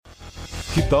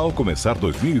Que tal começar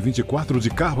 2024 de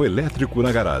carro elétrico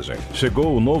na garagem?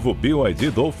 Chegou o novo BYD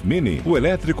Dolph Mini, o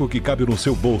elétrico que cabe no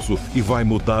seu bolso e vai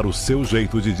mudar o seu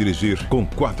jeito de dirigir. Com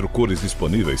 4 cores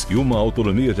disponíveis e uma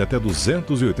autonomia de até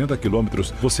 280 km,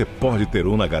 você pode ter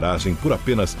um na garagem por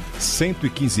apenas R$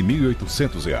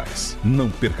 115.800. Não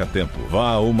perca tempo. Vá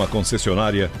a uma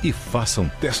concessionária e faça um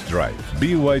test drive.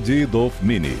 BYD Dolph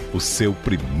Mini, o seu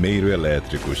primeiro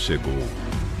elétrico chegou.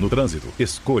 No trânsito,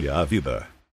 escolha a vida.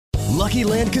 Lucky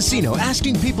Land Casino,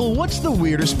 asking people, what's the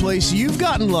weirdest place you've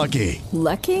gotten lucky?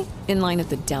 Lucky? In line at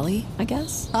the deli, I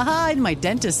guess? Aha, in my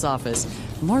dentist's office.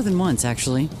 More than once,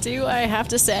 actually. Do I have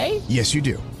to say? Yes, you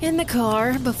do. In the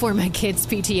car before my kids'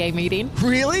 PTA meeting.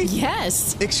 Really?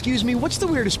 Yes. Excuse me, what's the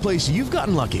weirdest place you've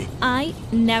gotten lucky? I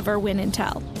never win and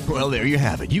tell. Well, there you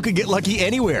have it. You can get lucky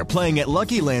anywhere, playing at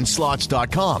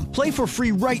LuckyLandSlots.com. Play for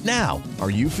free right now. Are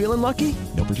you feeling lucky?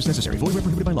 No purchase necessary. Void where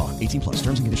prohibited by law. 18+.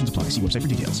 Terms and conditions apply. See website for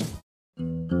details.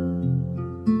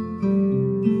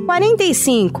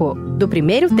 45 do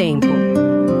primeiro tempo.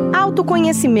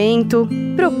 Autoconhecimento,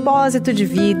 propósito de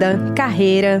vida,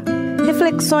 carreira,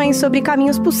 reflexões sobre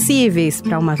caminhos possíveis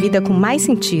para uma vida com mais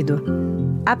sentido.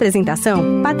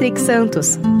 Apresentação: Patrick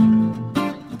Santos.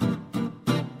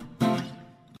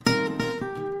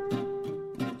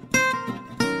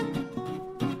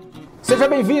 Seja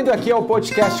bem-vindo aqui ao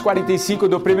podcast 45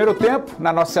 do Primeiro Tempo,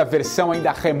 na nossa versão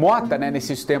ainda remota,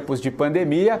 nesses tempos de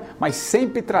pandemia, mas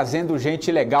sempre trazendo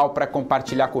gente legal para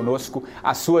compartilhar conosco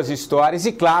as suas histórias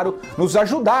e, claro, nos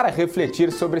ajudar a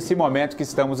refletir sobre esse momento que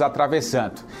estamos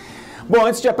atravessando. Bom,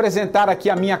 antes de apresentar aqui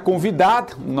a minha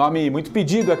convidada, um nome muito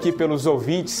pedido aqui pelos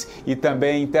ouvintes e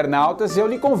também internautas, eu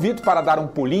lhe convido para dar um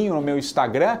pulinho no meu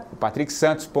Instagram,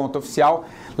 patricksantos.oficial.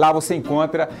 Lá você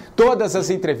encontra todas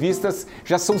as entrevistas,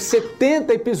 já são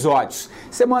 70 episódios.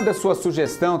 Você manda sua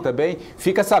sugestão também,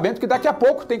 fica sabendo que daqui a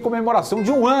pouco tem comemoração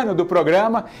de 1 ano do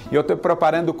programa e eu estou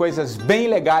preparando coisas bem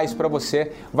legais para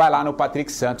você. Vai lá no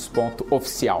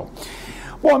patricksantos.oficial.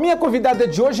 Bom, a minha convidada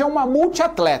de hoje é uma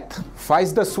multiatleta,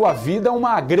 faz da sua vida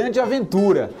uma grande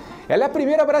aventura. Ela é a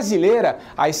primeira brasileira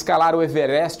a escalar o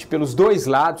Everest pelos 2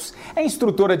 lados, é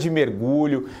instrutora de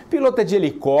mergulho, pilota de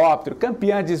helicóptero,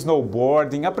 campeã de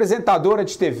snowboarding, apresentadora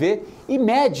de TV e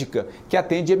médica que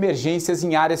atende emergências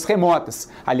em áreas remotas.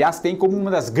 Aliás, tem como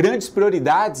uma das grandes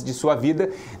prioridades de sua vida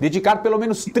dedicar pelo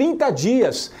menos 30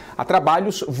 dias a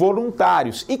trabalhos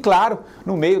voluntários. E claro,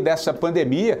 no meio dessa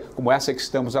pandemia, como essa que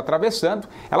estamos atravessando,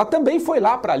 ela também foi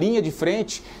lá para a linha de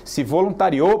frente, se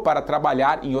voluntariou para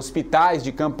trabalhar em hospitais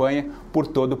de campanha por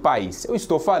todo o país. Eu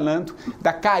estou falando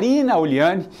da Karina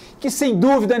Oliani, que sem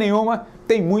dúvida nenhuma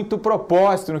tem muito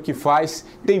propósito no que faz,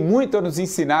 tem muito a nos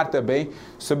ensinar também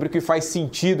sobre o que faz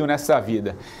sentido nessa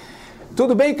vida.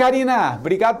 Tudo bem, Karina?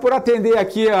 Obrigado por atender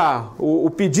aqui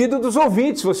o pedido dos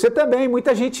ouvintes. Você também,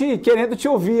 muita gente querendo te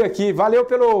ouvir aqui. Valeu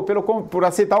por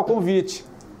aceitar o convite.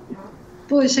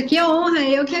 Puxa, que honra.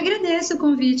 Eu que agradeço o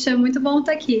convite. É muito bom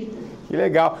estar aqui. Que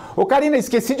legal. Ô, Karina,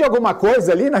 esqueci de alguma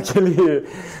coisa ali naquele...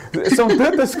 São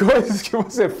tantas coisas que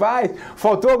você faz.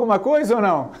 Faltou alguma coisa ou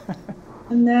não?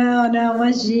 Não,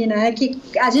 imagina. É que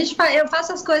eu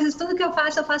faço as coisas, tudo que eu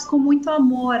faço com muito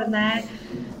amor, né?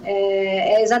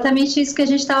 É exatamente isso que a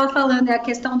gente estava falando, é a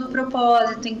questão do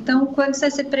propósito. Então, quando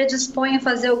você se predispõe a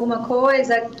fazer alguma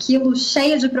coisa, aquilo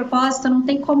cheio de propósito, não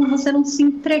tem como você não se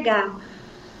entregar.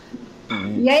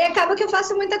 E aí acaba que eu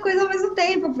faço muita coisa ao mesmo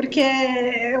tempo, porque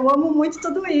eu amo muito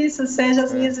tudo isso, seja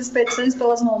as minhas expedições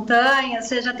pelas montanhas,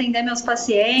 seja atender meus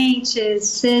pacientes,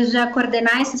 seja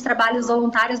coordenar esses trabalhos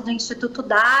voluntários do Instituto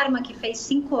Dharma, que fez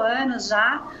 5 anos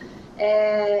já.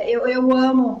 Eu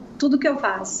amo tudo que eu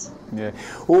faço.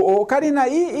 Karina,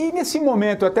 e nesse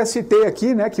momento, eu até citei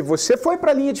aqui, que você foi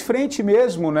para a linha de frente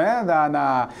mesmo,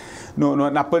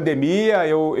 na pandemia.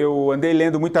 Eu andei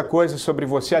lendo muita coisa sobre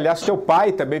você. Aliás, seu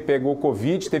pai também pegou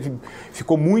Covid,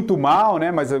 ficou muito mal,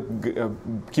 mas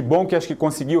que bom que acho que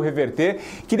conseguiu reverter.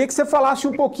 Queria que você falasse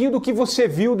um pouquinho do que você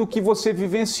viu, do que você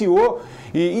vivenciou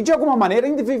e de alguma maneira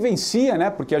ainda vivencia,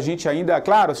 porque a gente ainda,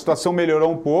 claro, a situação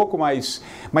melhorou um pouco, mas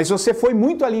você foi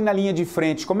muito ali na linha de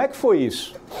frente. Como é que foi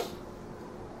isso?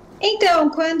 Então,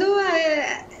 quando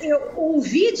eu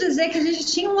ouvi dizer que a gente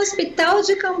tinha um hospital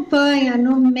de campanha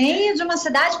no meio de uma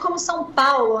cidade como São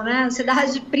Paulo, a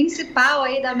cidade principal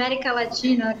aí da América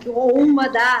Latina, ou uma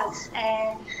das,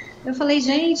 eu falei,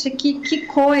 gente, que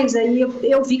coisa, e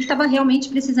eu vi que estava realmente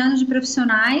precisando de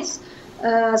profissionais.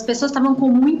 As pessoas estavam com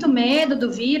muito medo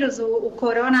do vírus, o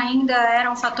corona ainda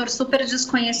era um fator super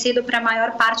desconhecido para a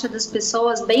maior parte das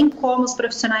pessoas, bem como os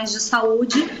profissionais de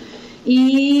saúde.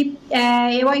 E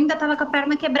eu ainda estava com a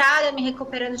perna quebrada, me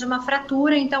recuperando de uma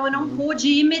fratura, então eu não pude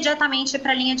imediatamente ir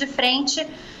para a linha de frente.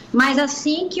 Mas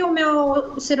assim que o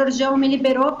meu cirurgião me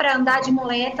liberou para andar de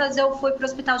muletas, eu fui para o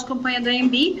hospital de campanha do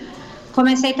AMB,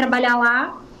 comecei a trabalhar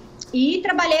lá e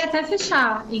trabalhei até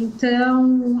fechar.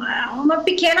 Então, uma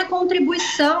pequena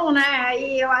contribuição, né?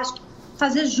 E eu acho que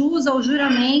fazer jus ao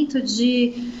juramento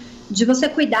de você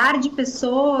cuidar de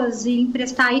pessoas e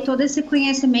emprestar aí todo esse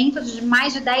conhecimento de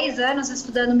mais de 10 anos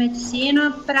estudando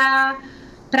medicina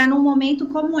para num momento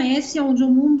como esse, onde o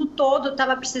mundo todo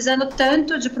estava precisando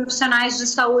tanto de profissionais de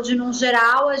saúde no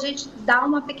geral, a gente dá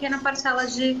uma pequena parcela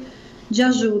de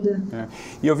ajuda.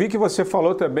 E eu vi que você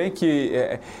falou também que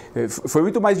foi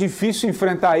muito mais difícil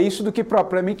enfrentar isso do que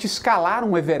propriamente escalar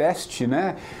um Everest,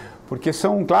 né? Porque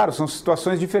são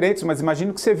situações diferentes, mas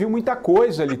imagino que você viu muita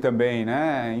coisa ali também,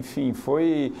 né? Enfim,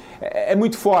 é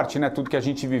muito forte, né? Tudo que a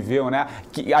gente viveu, né?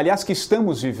 Aliás, que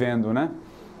estamos vivendo, né?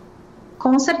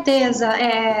 Com certeza.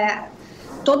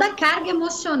 Toda a carga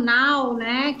emocional,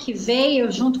 né, que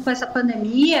veio junto com essa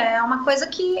pandemia é uma coisa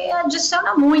que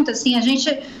adiciona muito, assim, a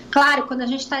gente, claro, quando a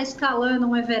gente está escalando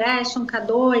um Everest, um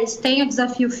K2, tem o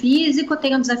desafio físico,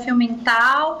 tem o desafio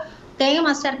mental, tem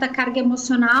uma certa carga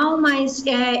emocional, mas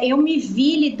eu me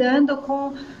vi lidando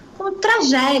com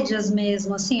tragédias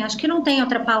mesmo, assim, acho que não tem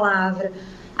outra palavra,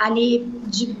 ali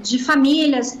de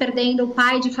famílias perdendo o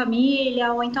pai de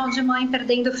família, ou então de mãe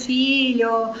perdendo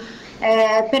filho,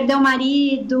 perder o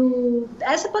marido.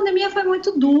 Essa pandemia foi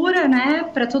muito dura, né,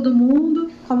 para todo mundo,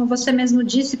 como você mesmo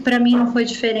disse, para mim não foi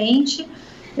diferente,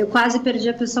 eu quase perdi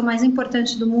a pessoa mais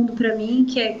importante do mundo para mim,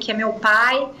 que é meu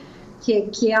pai,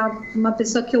 que é uma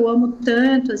pessoa que eu amo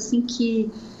tanto, assim,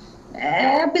 que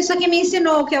é a pessoa que me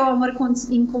ensinou que é o amor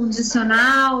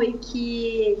incondicional e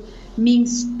que me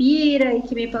inspira e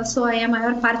que me passou aí a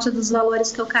maior parte dos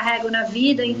valores que eu carrego na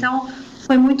vida. Então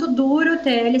foi muito duro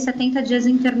ter ele 70 dias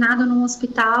internado num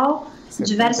hospital,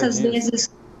 diversas vezes.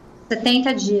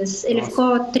 70 dias. Ele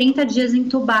ficou 30 dias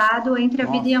entubado entre a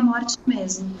vida e a morte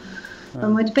mesmo. Foi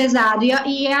muito pesado.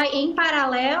 E em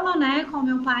paralelo, né, com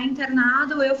meu pai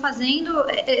internado, eu fazendo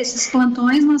esses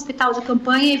plantões no hospital de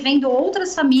campanha e vendo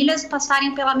outras famílias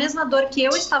passarem pela mesma dor que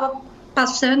eu estava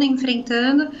passando e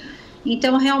enfrentando.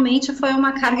 Então, realmente foi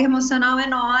uma carga emocional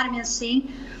enorme, assim.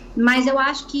 Mas eu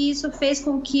acho que isso fez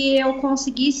com que eu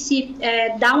conseguisse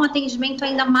dar um atendimento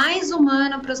ainda mais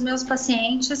humano para os meus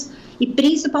pacientes e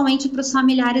principalmente para os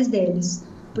familiares deles.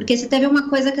 Porque se teve uma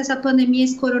coisa que essa pandemia,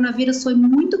 esse coronavírus foi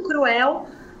muito cruel,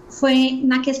 foi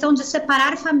na questão de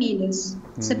separar famílias,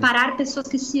 separar pessoas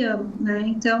que se amam, né?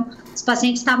 Então, os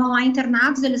pacientes estavam lá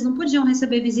internados, eles não podiam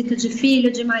receber visita de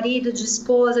filho, de marido, de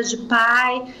esposa, de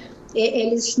pai,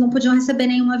 eles não podiam receber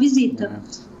nenhuma visita.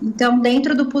 Então,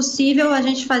 dentro do possível, a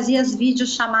gente fazia as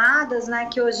videochamadas, né,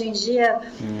 que hoje em dia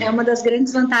é uma das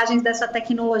grandes vantagens dessa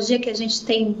tecnologia que a gente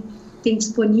tem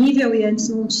disponível e antes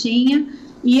não tinha.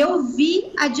 E eu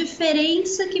vi a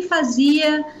diferença que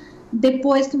fazia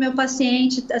depois que o meu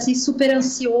paciente, assim, super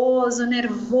ansioso,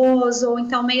 nervoso, ou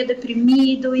então meio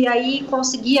deprimido, e aí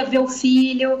conseguia ver o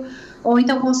filho, ou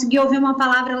então conseguia ouvir uma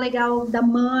palavra legal da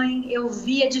mãe. Eu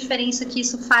vi a diferença que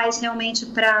isso faz realmente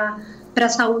para a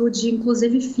saúde,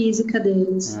 inclusive física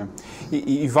deles.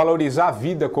 E valorizar a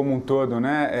vida como um todo,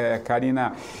 né,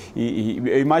 Karina? E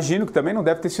eu imagino que também não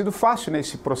deve ter sido fácil, né,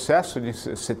 esse processo de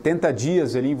 70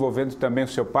 dias ali envolvendo também o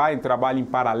seu pai, em trabalho em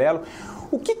paralelo.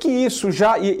 O que isso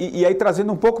já, e aí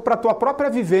trazendo um pouco para a tua própria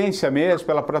vivência mesmo,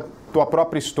 pela tua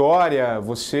própria história,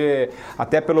 você,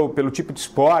 até pelo tipo de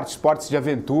esportes de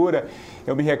aventura.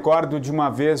 Eu me recordo de uma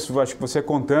vez, acho que você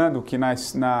contando, que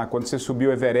quando você subiu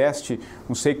o Everest,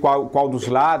 não sei qual dos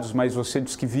lados, mas você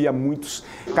disse que via muitos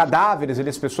cadáveres,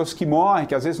 as pessoas que morrem,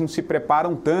 que às vezes não se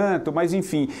preparam tanto, mas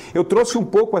enfim, eu trouxe um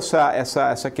pouco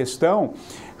essa questão,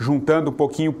 juntando um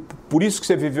pouquinho, por isso que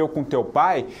você viveu com teu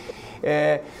pai.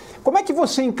 Como é que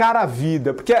você encara a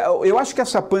vida? Porque eu acho que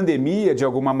essa pandemia, de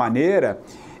alguma maneira,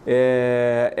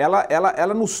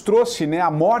 ela nos trouxe, né,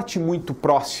 a morte muito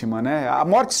próxima, né? A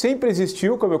morte sempre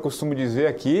existiu, como eu costumo dizer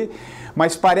aqui,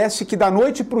 mas parece que da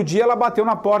noite para o dia ela bateu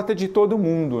na porta de todo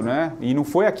mundo, né? E não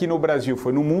foi aqui no Brasil,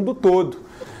 foi no mundo todo,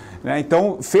 né?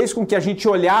 Então fez com que a gente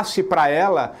olhasse para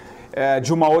ela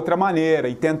de uma outra maneira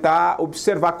e tentar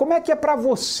observar como é que é para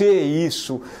você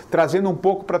isso, trazendo um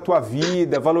pouco para a tua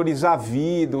vida, valorizar a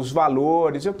vida, os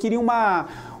valores. Eu queria uma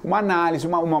análise,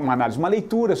 uma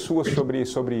leitura sua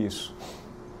sobre isso.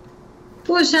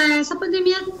 Puxa, essa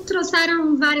pandemia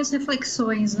trouxeram várias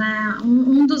reflexões, né?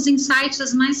 Um dos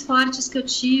insights mais fortes que eu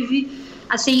tive,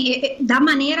 assim, da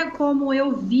maneira como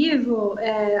eu vivo,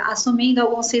 assumindo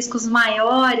alguns riscos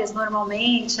maiores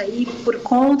normalmente, aí por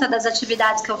conta das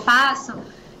atividades que eu faço,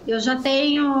 eu já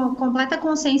tenho completa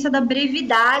consciência da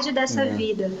brevidade dessa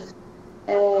vida.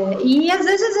 E às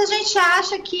vezes a gente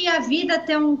acha que a vida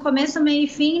ter um começo, meio e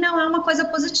fim não é uma coisa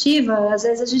positiva. Às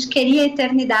vezes a gente queria a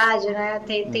eternidade, né?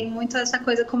 Tem muito essa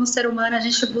coisa como ser humano, a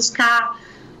gente buscar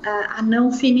a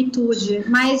não finitude.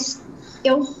 Mas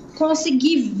eu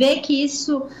consegui ver que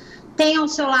isso tem o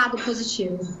seu lado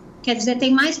positivo. Quer dizer,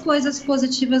 tem mais coisas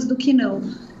positivas do que não.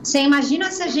 Você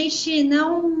imagina se a gente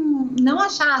não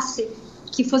achasse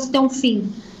que fosse ter um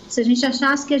fim, se a gente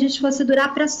achasse que a gente fosse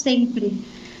durar para sempre.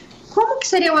 Como que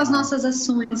seriam as nossas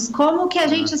ações? Como que a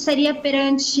gente seria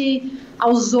perante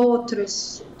aos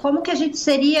outros? Como que a gente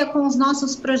seria com os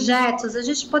nossos projetos? A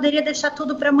gente poderia deixar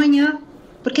tudo para amanhã,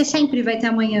 porque sempre vai ter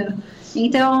amanhã.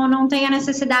 Então, não tem a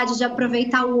necessidade de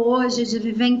aproveitar o hoje, de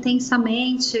viver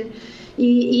intensamente.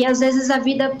 E às vezes a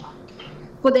vida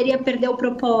poderia perder o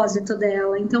propósito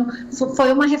dela. Então,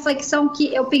 foi uma reflexão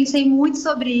que eu pensei muito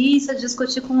sobre isso,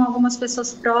 discuti com algumas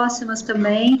pessoas próximas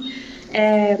também.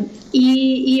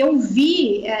 E eu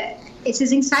vi,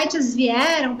 esses insights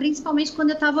vieram principalmente quando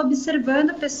eu estava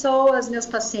observando pessoas, meus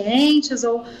pacientes,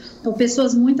 ou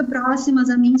pessoas muito próximas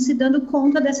a mim, se dando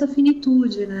conta dessa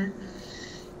finitude, né?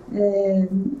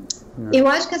 Eu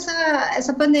acho que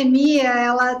essa pandemia,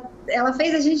 ela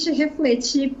fez a gente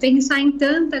refletir, pensar em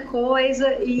tanta coisa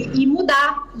e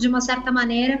mudar de uma certa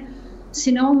maneira, se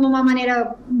não numa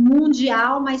maneira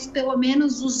mundial, mas pelo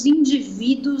menos os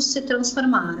indivíduos se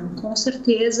transformaram. Com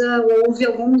certeza houve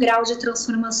algum grau de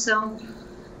transformação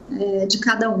de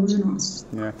cada um de nós.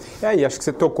 E acho que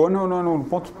você tocou no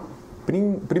ponto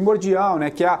primordial, né,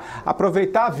 que é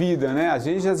aproveitar a vida, né? Às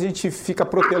vezes a gente fica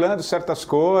protelando certas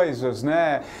coisas,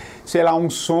 né? Sei lá, um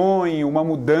sonho, uma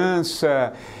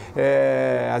mudança.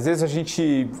 Às vezes a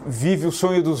gente vive o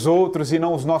sonho dos outros e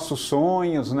não os nossos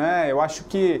sonhos, né? Eu acho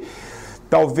que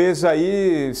talvez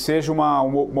aí seja uma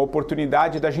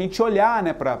oportunidade da gente olhar,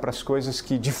 né, para as coisas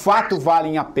que de fato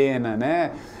valem a pena,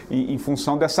 né? Em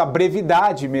função dessa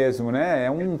brevidade mesmo, né?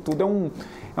 Tudo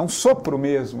é um sopro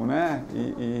mesmo, né?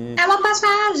 É uma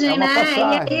passagem, né?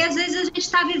 Passagem. E aí, às vezes, a gente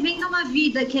está vivendo uma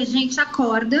vida que a gente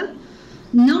acorda,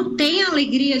 não tem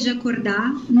alegria de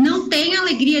acordar, não tem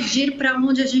alegria de ir para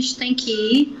onde a gente tem que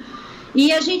ir,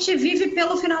 e a gente vive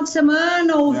pelo final de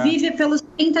semana ou vive pelos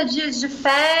 30 dias de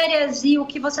férias, e o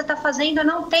que você está fazendo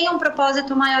não tem um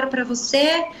propósito maior para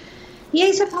você. E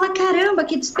aí você fala, caramba,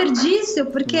 que desperdício,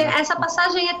 porque essa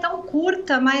passagem é tão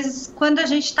curta, mas quando a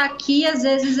gente está aqui, às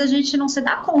vezes a gente não se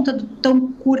dá conta do tão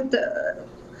curta,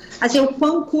 assim, o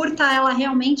quão curta ela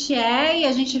realmente é, e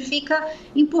a gente fica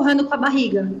empurrando com a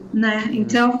barriga, né?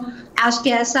 Então, acho que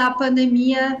essa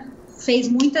pandemia fez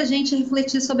muita gente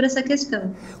refletir sobre essa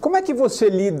questão. Como é que você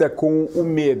lida com o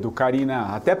medo, Karina?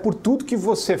 Até por tudo que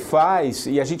você faz,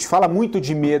 e a gente fala muito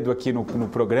de medo aqui no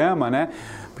programa, né?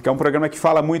 Porque é um programa que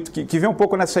fala muito, que vem um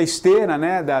pouco nessa esteira,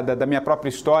 né, da minha própria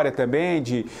história também,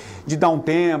 de dar um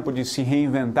tempo, de se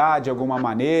reinventar de alguma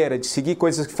maneira, de seguir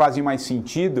coisas que fazem mais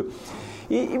sentido.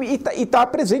 E tá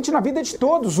presente na vida de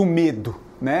todos o medo,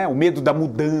 né? O medo da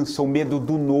mudança, o medo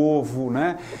do novo,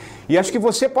 né? E acho que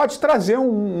você pode trazer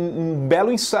um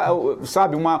belo ensaio,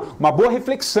 sabe, uma boa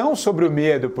reflexão sobre o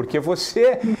medo, porque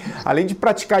você, além de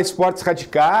praticar esportes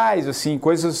radicais, assim,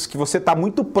 coisas que você está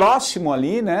muito próximo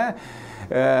ali, né?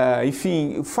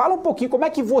 Enfim, fala um pouquinho como é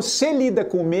que você lida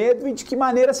com o medo e de que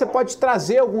maneira você pode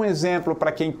trazer algum exemplo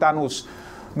para quem está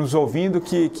nos ouvindo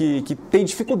que tem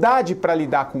dificuldade para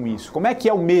lidar com isso. Como é que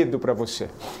é o medo para você?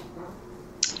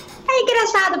 É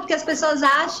engraçado, porque as pessoas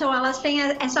acham, elas têm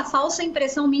essa falsa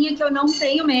impressão minha que eu não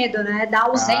tenho medo, né? Da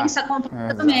ausência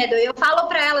completa do medo. Eu falo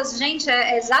para elas, gente,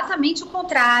 é exatamente o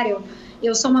contrário.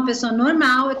 Eu sou uma pessoa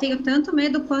normal, eu tenho tanto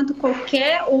medo quanto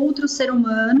qualquer outro ser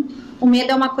humano. O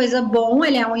medo é uma coisa boa,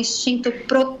 ele é um instinto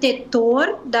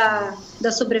protetor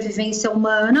da sobrevivência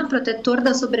humana, protetor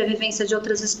da sobrevivência de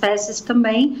outras espécies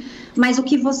também. Mas o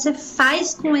que você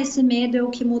faz com esse medo é o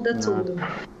que muda tudo.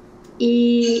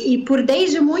 E por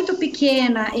desde muito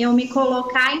pequena eu me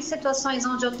colocar em situações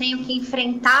onde eu tenho que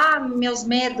enfrentar meus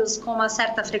medos com uma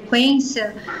certa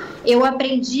frequência, eu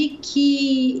aprendi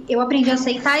a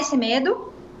aceitar esse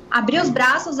medo, abrir os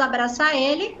braços, abraçar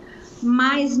ele,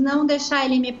 mas não deixar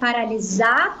ele me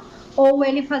paralisar ou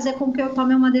ele fazer com que eu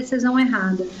tome uma decisão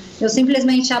errada. Eu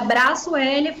simplesmente abraço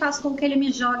ele e faço com que ele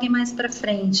me jogue mais para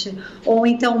frente. Ou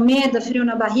então medo, frio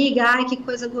na barriga, ai que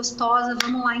coisa gostosa,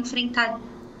 vamos lá enfrentar,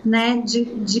 né,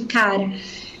 de cara.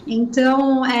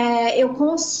 Então, eu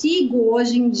consigo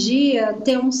hoje em dia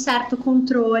ter um certo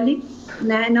controle,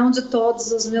 né, não de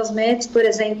todos os meus medos. Por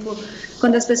exemplo,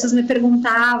 quando as pessoas me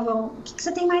perguntavam, o que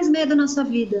você tem mais medo na sua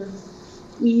vida?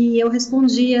 E eu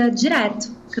respondia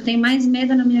direto, que eu tenho mais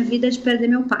medo na minha vida de perder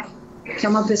meu pai, que é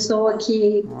uma pessoa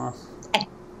que é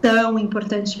tão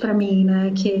importante para mim,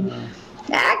 né, que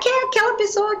É aquela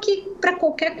pessoa que, para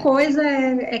qualquer coisa,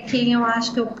 é quem eu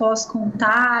acho que eu posso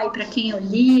contar, e para quem eu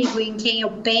ligo, em quem eu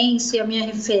penso, e a minha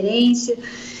referência.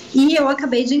 E eu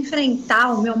acabei de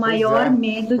enfrentar o meu maior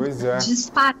medo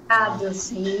disparado,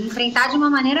 assim, enfrentar de uma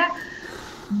maneira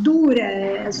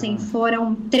dura, assim,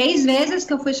 foram 3 vezes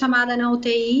que eu fui chamada na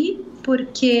UTI,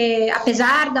 porque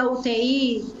apesar da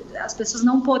UTI, as pessoas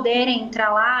não poderem entrar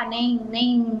lá, nem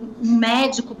um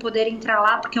médico poder entrar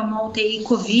lá, porque é uma UTI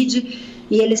Covid,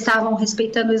 e eles estavam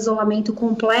respeitando o isolamento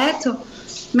completo,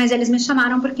 mas eles me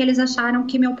chamaram porque eles acharam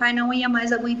que meu pai não ia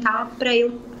mais aguentar para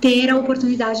eu ter a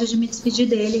oportunidade de me despedir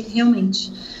dele,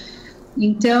 realmente.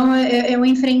 Então, eu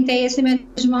enfrentei esse medo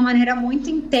de uma maneira muito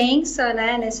intensa,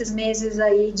 né, nesses meses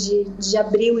aí de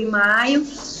abril e maio.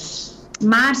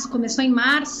 Março, começou em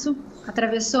março,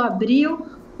 atravessou abril,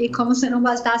 e como se não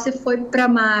bastasse, foi para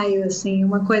maio, assim,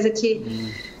 uma coisa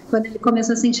que, quando ele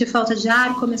começou a sentir falta de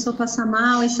ar, começou a passar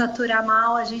mal e saturar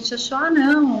mal, a gente achou,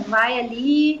 não, vai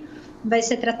ali, vai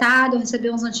ser tratado,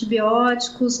 receber uns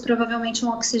antibióticos, provavelmente um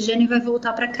oxigênio e vai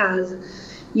voltar para casa.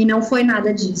 E não foi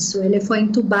nada disso. Ele foi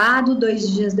entubado 2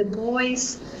 dias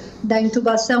depois da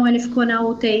intubação, ele ficou na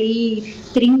UTI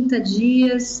 30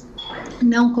 dias,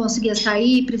 não conseguia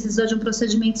sair, precisou de um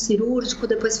procedimento cirúrgico,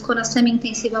 depois ficou na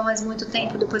semi-intensiva mais muito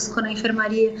tempo, depois ficou na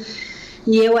enfermaria,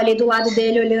 e eu ali do lado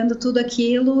dele olhando tudo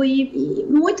aquilo, e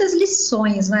muitas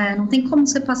lições, né? Não tem como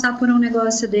você passar por um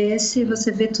negócio desse,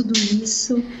 você vê tudo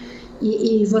isso,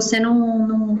 e você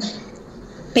não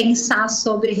pensar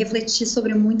sobre, refletir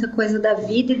sobre muita coisa da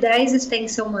vida e da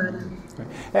existência humana.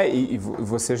 E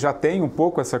você já tem um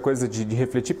pouco essa coisa de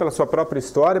refletir pela sua própria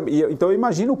história, então eu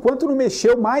imagino o quanto não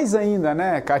mexeu mais ainda,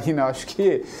 né, Karina? Acho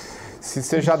que se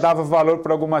você já dava valor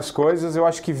para algumas coisas, eu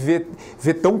acho que ver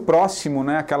tão próximo,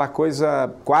 né, aquela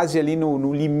coisa quase ali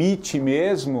no limite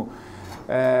mesmo,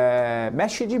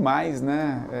 mexe demais,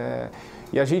 né?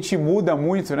 E a gente muda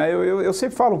muito, né? Eu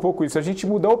sempre falo um pouco isso, a gente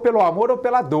muda ou pelo amor ou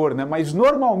pela dor, né? Mas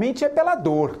normalmente é pela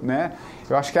dor, né?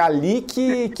 Eu acho que é ali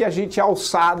que a gente é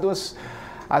alçado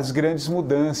as grandes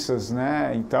mudanças,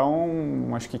 né? Então,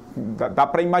 acho que dá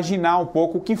para imaginar um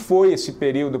pouco o que foi esse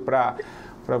período para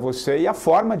você e a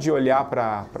forma de olhar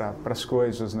para as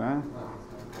coisas, né?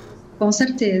 Com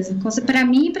certeza. Para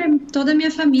mim e para toda a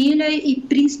minha família e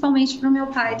principalmente para o meu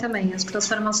pai também. As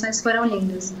transformações foram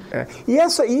lindas. E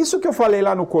isso que eu falei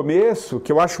lá no começo,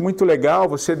 que eu acho muito legal,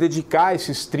 você dedicar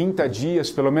esses 30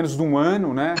 dias, pelo menos de um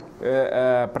ano, né,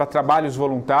 para trabalhos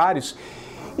voluntários.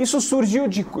 Isso surgiu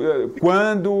de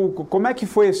quando? Como é que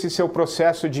foi esse seu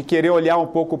processo de querer olhar um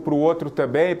pouco para o outro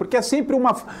também? Porque é sempre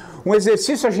um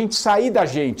exercício a gente sair da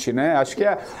gente, né?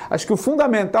 Acho que o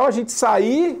fundamental é a gente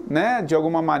sair, né, de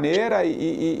alguma maneira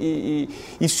e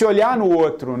se olhar no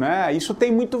outro, né? Isso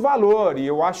tem muito valor e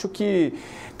eu acho que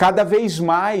cada vez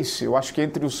mais, eu acho que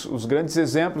entre os grandes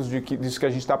exemplos disso que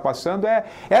a gente está passando é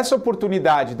essa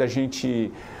oportunidade da gente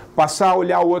passar a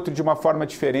olhar o outro de uma forma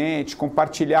diferente,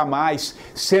 compartilhar mais,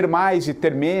 ser mais e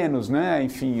ter menos, né?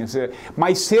 Enfim,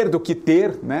 mais ser do que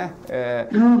ter, né?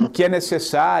 O que é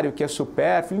necessário, o que é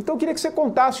supérfluo. Então, eu queria que você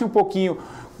contasse um pouquinho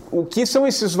o que são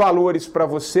esses valores para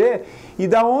você e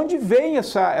da onde vem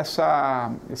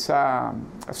essa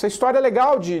história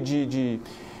legal de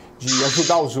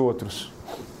ajudar os outros.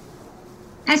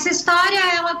 Essa história,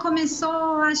 ela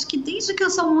começou, acho que desde que eu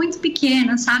sou muito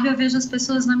pequena, sabe? Eu vejo as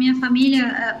pessoas na minha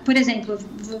família, por exemplo,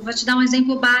 vou te dar um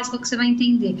exemplo básico que você vai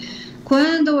entender.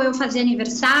 Quando eu fazia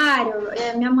aniversário,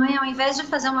 minha mãe, ao invés de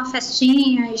fazer uma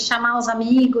festinha e chamar os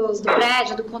amigos do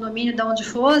prédio, do condomínio, de onde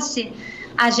fosse,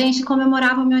 a gente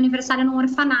comemorava o meu aniversário num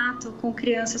orfanato, com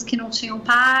crianças que não tinham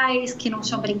pais, que não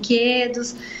tinham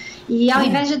brinquedos. E ao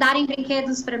invés de darem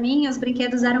brinquedos para mim, os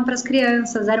brinquedos eram para as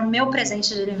crianças, era o meu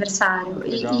presente de aniversário.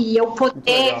 E eu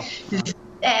poder...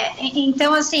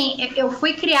 então, assim, eu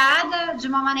fui criada de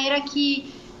uma maneira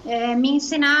que me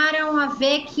ensinaram a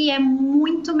ver que é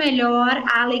muito melhor,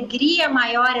 a alegria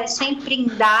maior é sempre em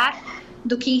dar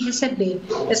do que em receber.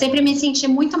 Eu sempre me senti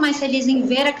muito mais feliz em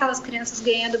ver aquelas crianças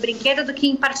ganhando brinquedo do que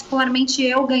em particularmente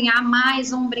eu ganhar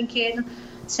mais um brinquedo,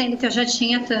 sendo que eu já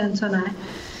tinha tanto, né?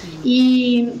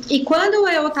 E quando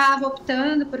eu estava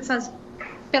optando por fazer,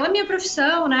 pela minha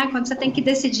profissão, né, quando você tem que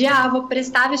decidir, vou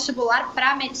prestar vestibular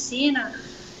para medicina,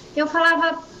 eu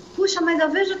falava, puxa, mas eu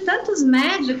vejo tantos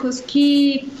médicos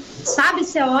que, sabe,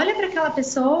 você olha para aquela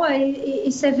pessoa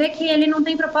e você vê que ele não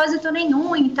tem propósito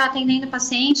nenhum em estar atendendo o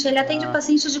paciente, ele atende o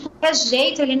paciente de qualquer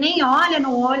jeito, ele nem olha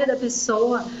no olho da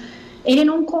pessoa. ele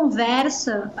não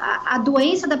conversa. A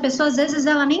doença da pessoa, às vezes,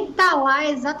 ela nem está lá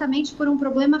exatamente por um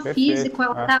problema físico,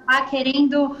 ela está lá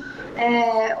querendo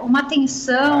uma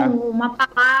atenção, uma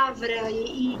palavra.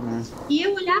 E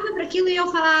eu olhava para aquilo e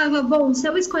eu falava, bom, se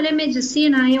eu escolher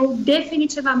medicina, eu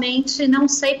definitivamente não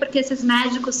sei porque esses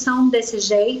médicos são desse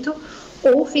jeito,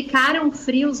 ou ficaram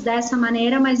frios dessa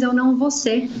maneira, mas eu não vou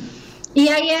ser. E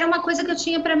aí era uma coisa que eu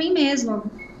tinha para mim mesma.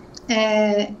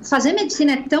 Fazer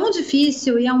medicina é tão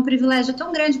difícil e é um privilégio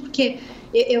tão grande, porque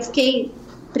eu fiquei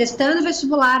prestando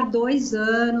vestibular 2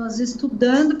 anos,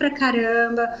 estudando pra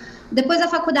caramba. Depois da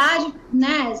faculdade,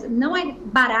 né, não é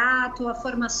barato a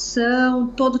formação,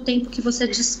 todo o tempo que você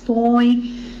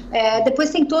dispõe. Depois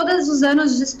tem todos os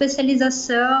anos de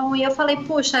especialização. E eu falei,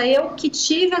 poxa, eu que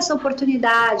tive essa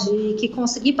oportunidade e que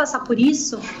consegui passar por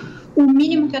isso, o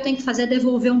mínimo que eu tenho que fazer é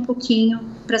devolver um pouquinho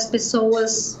para as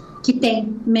pessoas que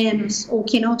têm menos ou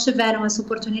que não tiveram essa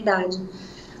oportunidade.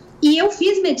 E eu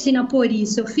fiz medicina por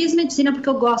isso, eu fiz medicina porque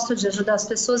eu gosto de ajudar as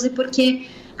pessoas e porque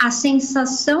a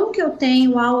sensação que eu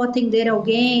tenho ao atender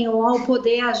alguém ou ao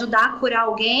poder ajudar a curar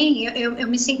alguém, eu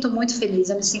me sinto muito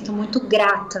feliz, eu me sinto muito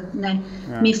grata, né?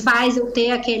 Me faz eu ter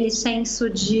aquele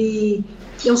senso de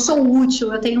eu sou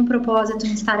útil, eu tenho um propósito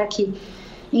em estar aqui.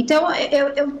 Então,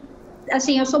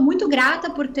 eu sou muito grata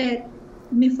por ter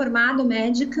me formado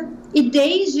médica, e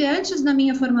desde antes da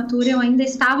minha formatura eu ainda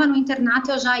estava no internato,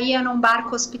 eu já ia num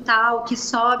barco hospital que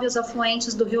sobe os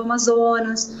afluentes do Rio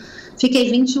Amazonas,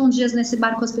 fiquei 21 dias nesse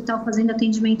barco hospital fazendo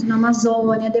atendimento na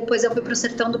Amazônia, depois eu fui para o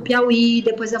sertão do Piauí,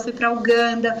 depois eu fui para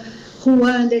Uganda,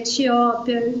 Ruanda,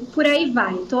 Etiópia, por aí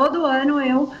vai. Todo ano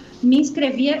eu me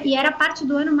inscrevia e era parte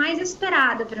do ano mais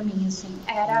esperada para mim, assim,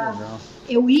 era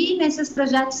eu ir nesses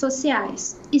projetos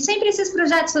sociais. E sempre esses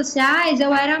projetos sociais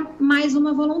eu era mais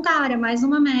uma voluntária, mais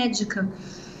uma médica.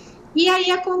 E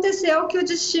aí aconteceu que o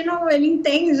destino, ele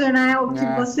entende, né, o que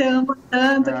você ama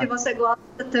tanto, o que você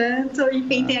gosta tanto,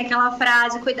 enfim, tem aquela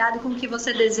frase, cuidado com o que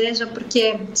você deseja,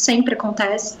 porque sempre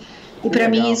acontece. E para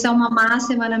mim isso é uma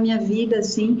máxima na minha vida,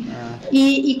 assim.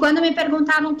 E quando me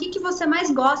perguntavam o que você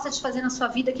mais gosta de fazer na sua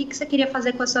vida, o que você queria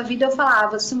fazer com a sua vida, eu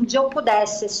falava, se um dia eu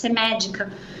pudesse ser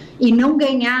médica e não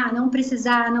ganhar, não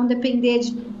precisar, não depender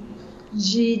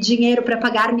de dinheiro para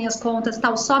pagar minhas contas,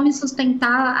 tal, só me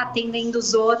sustentar atendendo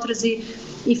os outros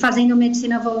e fazendo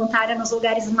medicina voluntária nos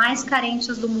lugares mais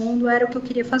carentes do mundo, era o que eu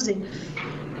queria fazer.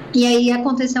 E aí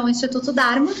aconteceu o Instituto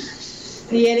Dharma,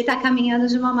 e ele está caminhando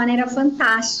de uma maneira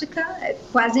fantástica,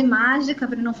 quase mágica,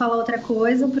 para não falar outra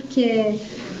coisa, porque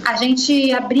a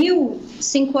gente abriu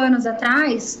 5 anos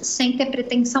atrás sem ter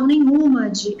pretensão nenhuma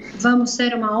de vamos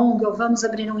ser uma ONG ou vamos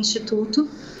abrir um instituto,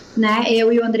 né?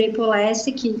 Eu e o Andrei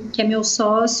Polessi, que é meu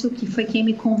sócio, que foi quem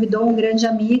me convidou, um grande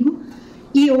amigo.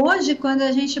 E hoje, quando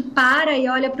a gente para e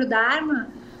olha para o Dharma,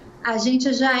 a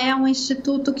gente já é um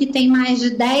instituto que tem mais de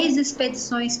 10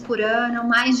 expedições por ano,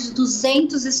 mais de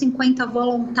 250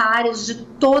 voluntários de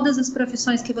todas as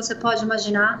profissões que você pode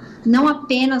imaginar, não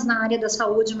apenas na área da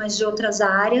saúde, mas de outras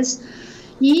áreas.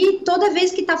 E toda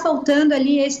vez que está faltando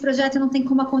ali, esse projeto não tem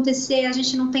como acontecer, a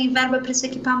gente não tem verba para esse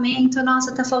equipamento,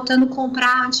 nossa, está faltando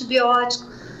comprar antibiótico,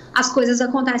 as coisas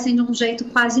acontecem de um jeito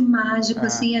quase mágico,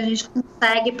 assim, a gente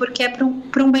consegue, porque é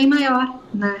para um bem maior,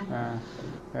 né?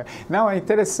 Não, é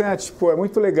interessante, é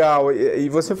muito legal, e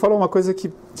você falou uma coisa que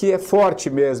é forte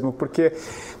mesmo, porque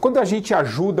quando a gente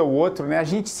ajuda o outro, né, a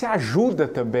gente se ajuda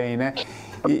também, né?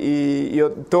 E eu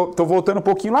tô voltando um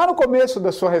pouquinho lá no começo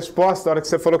da sua resposta, na hora que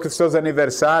você falou que os seus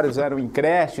aniversários eram em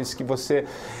creches, que você...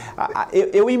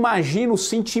 Eu imagino o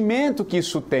sentimento que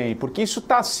isso tem, porque isso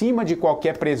está acima de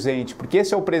qualquer presente, porque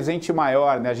esse é o presente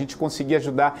maior, né? A gente conseguir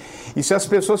ajudar. E se as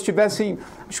pessoas tivessem...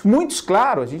 Muitos,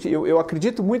 claro, eu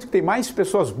acredito muito que tem mais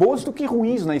pessoas boas do que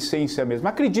ruins na essência mesmo,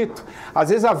 acredito. Às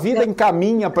vezes a vida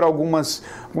encaminha para algumas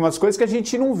coisas que a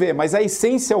gente não vê, mas a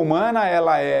essência humana,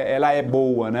 ela é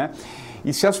boa, né?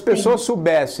 E se as pessoas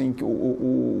soubessem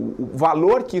o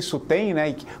valor que isso tem,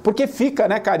 né? Porque fica,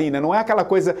 né, Karina? Não é aquela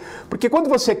coisa... Porque quando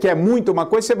você quer muito uma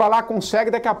coisa, você vai lá,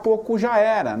 consegue, daqui a pouco já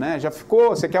era, né? Já ficou,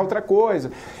 você quer outra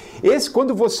coisa.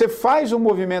 Quando você faz um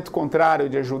movimento contrário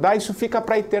de ajudar, isso fica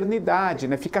para a eternidade,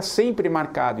 né? Fica sempre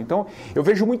marcado. Então, eu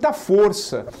vejo muita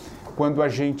força quando a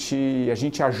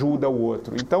gente ajuda o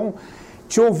outro. Então...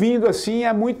 te ouvindo assim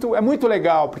é muito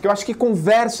legal, porque eu acho que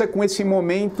conversa com esse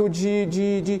momento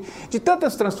de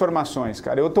tantas transformações,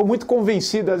 cara. Eu estou muito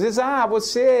convencido, às vezes,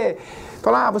 você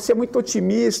é muito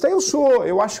otimista.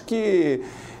 Eu acho que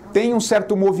tem um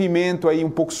certo movimento aí um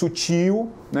pouco sutil,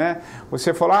 né?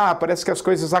 Você fala, parece que as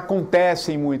coisas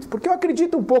acontecem muito, porque eu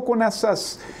acredito um pouco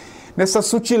nessas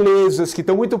sutilezas que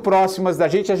estão muito próximas da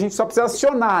gente, a gente só precisa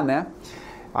acionar, né?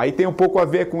 Aí tem um pouco a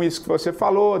ver com isso que você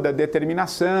falou, da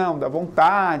determinação, da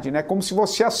vontade, né? Como se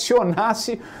você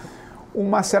acionasse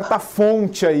uma certa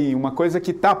fonte aí, uma coisa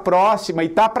que está próxima e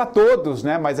está para todos,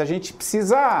 né? Mas a gente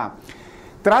precisa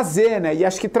trazer, né? E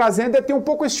acho que trazendo é ter um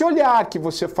pouco esse olhar que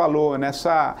você falou, né?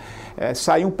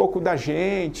 Sair um pouco da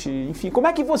gente, enfim. Como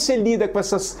é que você lida com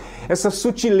essas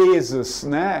sutilezas,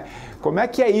 né? Como é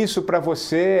que é isso para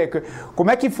você?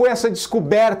 Como é que foi essa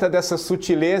descoberta dessas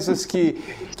sutilezas que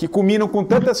culminam com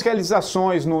tantas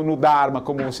realizações no Dharma,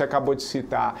 como você acabou de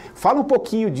citar? Fala um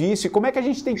pouquinho disso e como é que a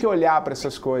gente tem que olhar para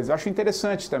essas coisas. Eu acho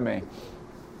interessante também.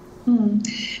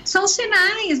 São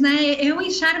sinais, né? Eu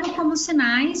enxergo como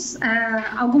sinais.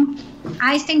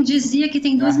 Einstein dizia que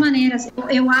tem duas maneiras.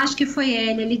 Eu acho que foi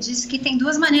ele disse que tem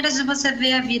duas maneiras de você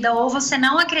ver a vida. Ou você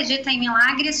não acredita em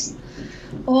milagres,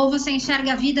 ou você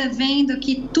enxerga a vida vendo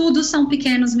que tudo são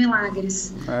pequenos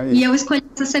milagres. E eu escolhi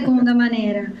essa segunda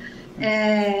maneira.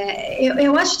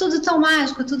 Eu acho tudo tão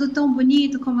mágico, tudo tão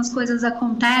bonito como as coisas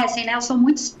acontecem, né? Eu sou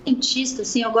muito cientista,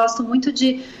 assim, eu gosto muito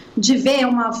de ver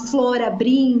uma flor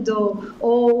abrindo,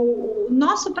 ou o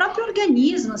nosso próprio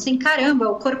organismo, assim, caramba,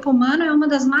 o corpo humano é uma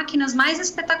das máquinas mais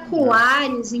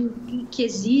espetaculares que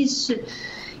existe.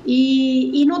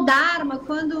 E no Dharma,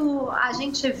 quando a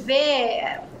gente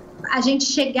vê a gente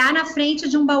chegar na frente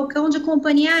de um balcão de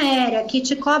companhia aérea que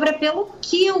te cobra pelo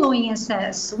quilo em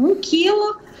excesso, 1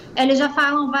 quilo, eles já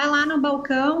falam, vai lá no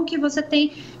balcão que você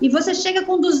tem, e você chega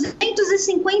com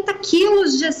 250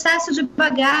 quilos de excesso de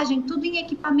bagagem, tudo em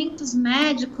equipamentos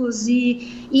médicos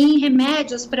e em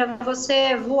remédios para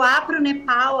você voar para o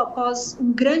Nepal após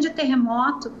um grande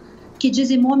terremoto que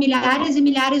dizimou milhares e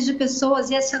milhares de pessoas,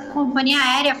 e essa companhia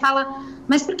aérea fala,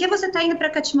 mas por que você está indo para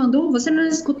Katmandu? Você não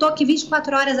escutou que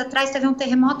 24 horas atrás teve um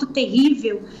terremoto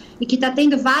terrível e que está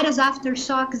tendo vários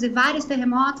aftershocks e vários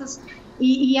terremotos?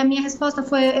 E a minha resposta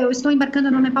foi, eu estou embarcando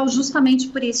no Nepal justamente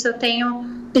por isso. Eu tenho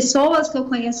pessoas que eu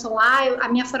conheço lá, a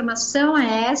minha formação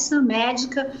é essa,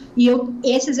 médica, e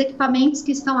esses equipamentos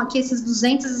que estão aqui, esses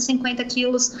 250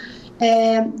 quilos,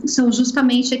 são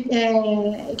justamente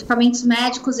equipamentos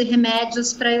médicos e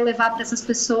remédios para eu levar para essas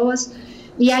pessoas.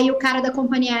 E aí o cara da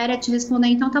companhia aérea te responder,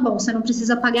 então tá bom, você não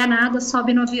precisa pagar nada,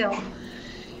 sobe no avião.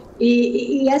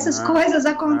 E essas coisas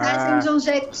acontecem de um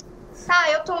jeito...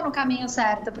 eu tô no caminho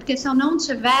certo, porque se eu não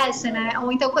tivesse, né,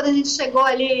 ou então quando a gente chegou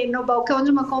ali no balcão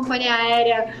de uma companhia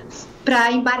aérea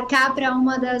para embarcar para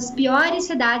uma das piores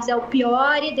cidades, é o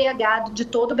pior IDH de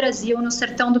todo o Brasil, no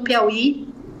sertão do Piauí,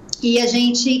 e a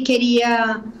gente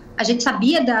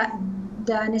sabia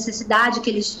da necessidade que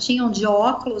eles tinham de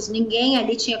óculos, ninguém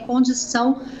ali tinha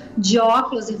condição de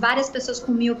óculos, e várias pessoas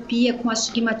com miopia, com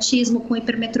astigmatismo, com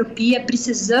hipermetropia,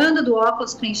 precisando do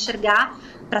óculos para enxergar,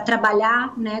 para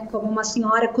trabalhar, né, como uma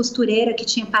senhora costureira que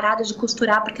tinha parado de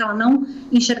costurar porque ela não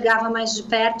enxergava mais de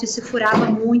perto e se furava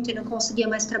muito e não conseguia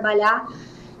mais trabalhar.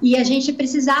 E a gente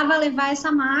precisava levar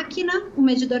essa máquina, um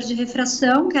medidor de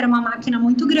refração, que era uma máquina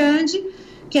muito grande,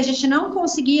 que a gente não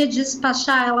conseguia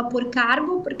despachar ela por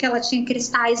cargo, porque ela tinha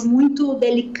cristais muito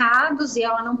delicados e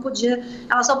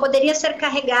ela só poderia ser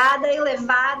carregada e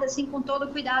levada assim com todo o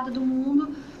cuidado do mundo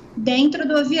dentro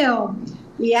do avião.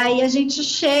 E aí a gente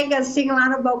chega assim lá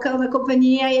no balcão da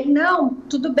companhia e ele, não,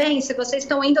 tudo bem, se vocês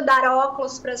estão indo dar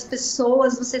óculos para as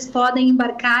pessoas, vocês podem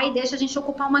embarcar e deixa a gente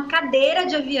ocupar uma cadeira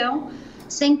de avião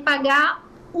sem pagar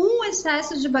um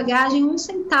excesso de bagagem, 1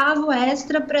 centavo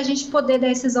extra para a gente poder dar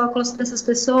esses óculos para essas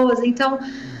pessoas. Então,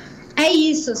 é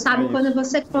isso, sabe? Quando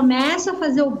você começa a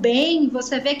fazer o bem,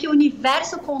 você vê que o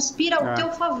universo conspira ao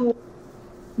teu favor.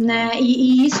 Né?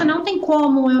 E isso não tem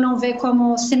como eu não ver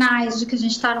como sinais de que a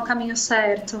gente está no caminho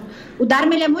certo. O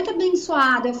Dharma, ele é muito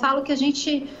abençoado. Eu falo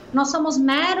que nós somos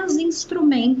meros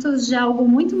instrumentos de algo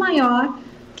muito maior,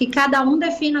 que cada um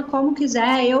defina como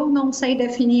quiser. Eu não sei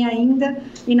definir ainda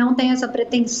e não tenho essa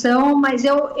pretensão, mas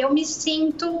eu me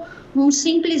sinto um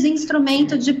simples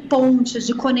instrumento de ponte,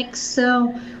 de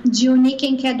conexão, de unir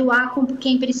quem quer doar com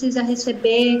quem precisa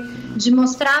receber, de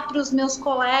mostrar para os meus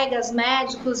colegas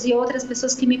médicos e outras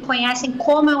pessoas que me conhecem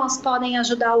como elas podem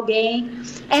ajudar alguém.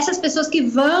 Essas pessoas que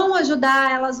vão ajudar,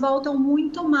 elas voltam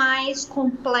muito mais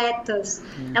completas,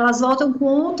 elas voltam com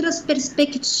outras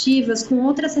perspectivas, com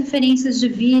outras referências de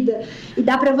vida, e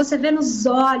dá para você ver nos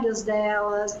olhos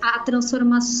delas a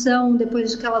transformação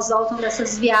depois de que elas voltam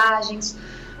dessas viagens.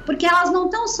 Porque elas não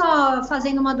estão só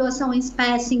fazendo uma doação em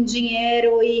espécie, em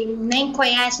dinheiro, e nem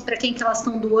conhecem para quem que elas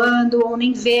estão doando, ou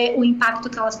nem vê o impacto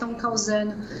que elas estão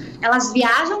causando. Elas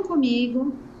viajam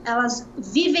comigo, elas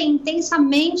vivem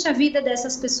intensamente a vida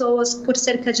dessas pessoas por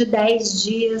cerca de 10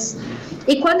 dias.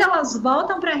 E quando elas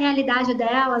voltam para a realidade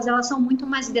delas, elas são muito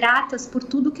mais gratas por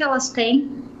tudo que elas têm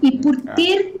e por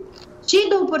ter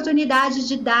tido a oportunidade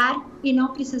de dar e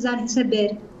não precisar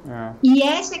receber. E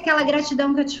essa é aquela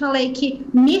gratidão que eu te falei, que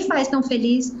me faz tão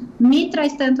feliz, me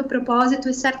traz tanto propósito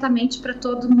e certamente para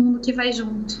todo mundo que vai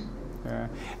junto.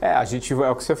 A gente, é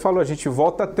o que você falou, a gente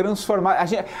volta a transformar,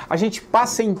 a gente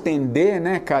passa a entender,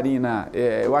 né, Karina,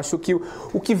 eu acho que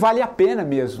o que vale a pena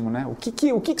mesmo, né, o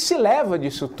que se leva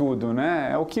disso tudo,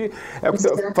 né,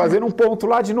 fazendo um ponto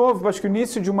lá de novo, acho que o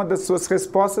início de uma das suas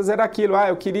respostas era aquilo,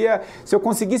 eu queria, se eu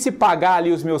conseguisse pagar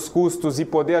ali os meus custos e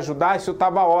poder ajudar, isso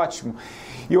estava ótimo.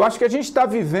 E eu acho que a gente está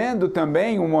vivendo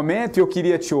também um momento, e eu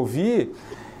queria te ouvir,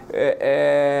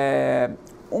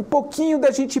 um pouquinho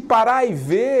da gente parar e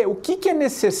ver o que é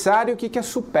necessário e o que é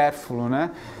supérfluo,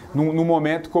 né? Num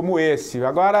momento como esse.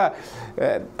 Agora,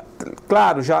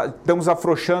 claro, já estamos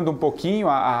afrouxando um pouquinho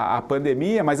a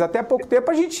pandemia, mas até há pouco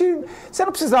tempo você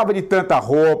não precisava de tanta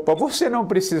roupa, você não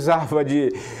precisava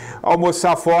de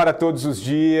almoçar fora todos os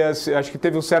dias, acho que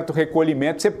teve um certo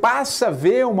recolhimento, você passa a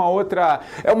ver uma outra...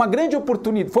 foi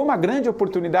uma grande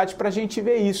oportunidade para a gente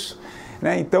ver isso.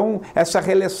 Né? Então, essa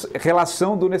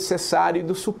relação do necessário e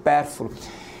do supérfluo.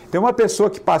 Tem uma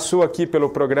pessoa que passou aqui pelo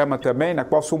programa também, na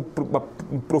qual sou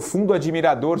um profundo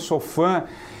admirador, sou fã,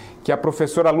 que é a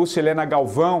professora Lúcia Helena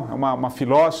Galvão, uma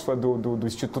filósofa do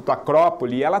Instituto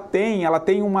Acrópole, e ela tem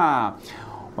uma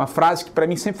frase que para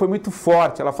mim sempre foi muito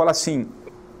forte. Ela fala assim,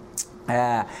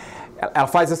 ela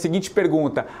faz a seguinte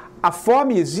pergunta: a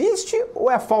fome existe ou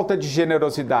é falta de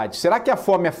generosidade? Será que a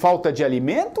fome é falta de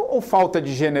alimento ou falta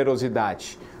de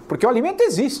generosidade? Porque o alimento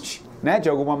existe, né, de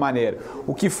alguma maneira.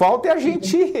 O que falta é a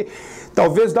gente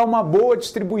talvez dar uma boa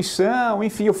distribuição,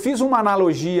 enfim, eu fiz uma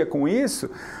analogia com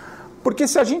isso, porque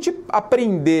se a gente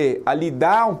aprender a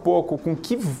lidar um pouco com o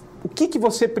que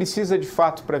você precisa de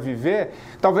fato para viver,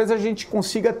 talvez a gente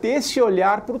consiga ter esse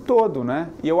olhar para o todo, né?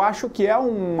 E eu acho que é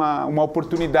uma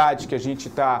oportunidade que a gente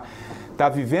está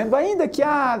vivendo, ainda que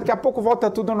daqui a pouco volta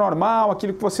tudo normal,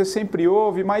 aquilo que você sempre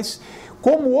ouve, mas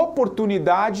como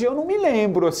oportunidade eu não me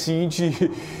lembro assim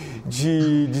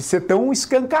de ser tão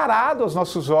escancarado aos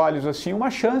nossos olhos, assim, uma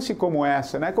chance como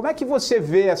essa, né? Como é que você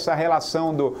vê essa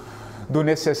relação do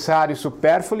necessário e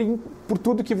supérfluo por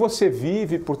tudo que você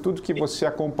vive, por tudo que você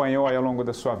acompanhou aí ao longo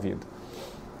da sua vida?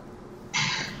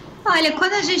 Olha,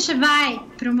 quando a gente vai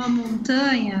para uma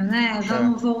montanha, né,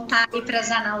 vamos voltar aí para as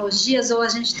analogias, ou a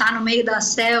gente está no meio da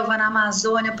selva, na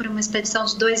Amazônia, por uma expedição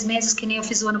de 2 meses, que nem eu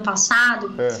fiz o ano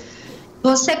passado,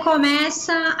 você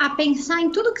começa a pensar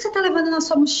em tudo que você está levando na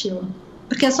sua mochila.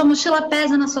 Porque a sua mochila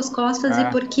pesa nas suas costas e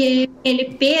porque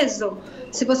aquele peso,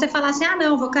 se você falar assim,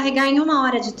 não, vou carregar em 1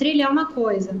 hora de trilha, é uma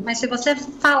coisa. Mas se você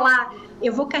falar,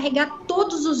 eu vou carregar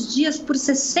todos os dias por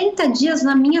 60 dias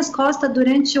nas minhas costas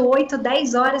durante 8,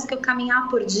 10 horas que eu caminhar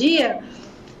por dia,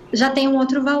 já tem um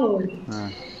outro valor.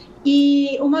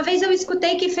 E uma vez eu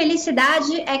escutei que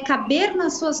felicidade é caber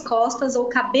nas suas costas ou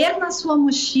caber na sua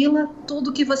mochila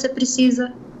tudo que você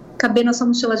precisa caber na sua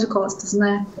mochila de costas,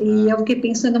 né? E eu fiquei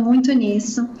pensando muito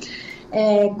nisso.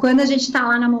 Quando a gente está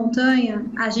lá na montanha,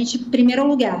 a gente, em primeiro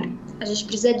lugar, a gente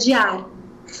precisa de ar.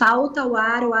 Falta o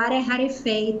ar é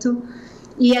rarefeito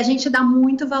e a gente dá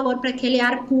muito valor para aquele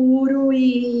ar puro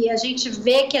e a gente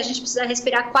vê que a gente precisa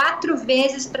respirar 4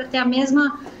 vezes para ter a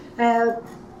mesma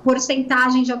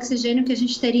porcentagem de oxigênio que a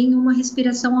gente teria em uma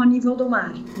respiração ao nível do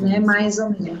mar, né? Mais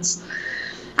ou menos.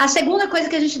 A segunda coisa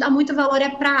que a gente dá muito valor é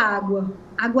para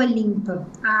a água limpa.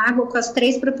 A água com as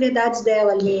 3 propriedades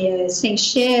dela ali, sem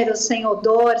cheiro, sem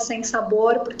odor, sem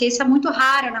sabor, porque isso é muito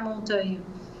raro na montanha.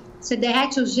 Você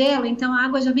derrete o gelo, então a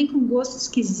água já vem com gosto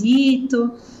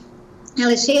esquisito,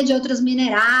 ela é cheia de outros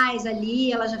minerais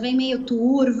ali, ela já vem meio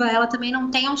turva, ela também não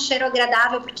tem um cheiro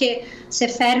agradável porque você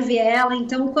ferve ela,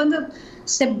 então quando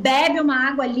você bebe uma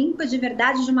água limpa de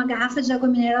verdade, de uma garrafa de água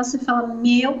mineral, você fala,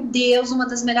 meu Deus, uma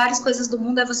das melhores coisas do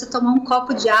mundo é você tomar um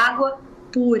copo de água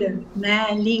pura,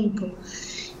 né, limpo.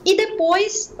 E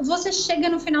depois você chega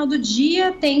no final do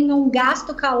dia, tem um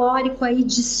gasto calórico aí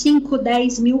de 5,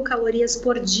 10 mil calorias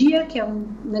por dia, que é um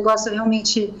negócio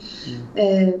realmente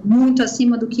muito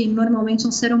acima do que normalmente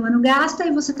um ser humano gasta,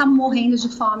 e você está morrendo de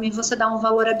fome e você dá um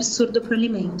valor absurdo para o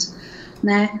alimento,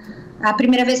 né? A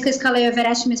primeira vez que eu escalei o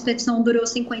Everest, minha expedição durou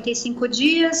 55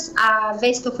 dias, a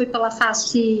vez que eu fui pela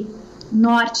face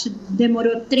norte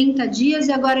demorou 30 dias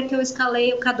e agora que eu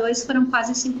escalei o K2 foram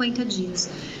quase 50 dias.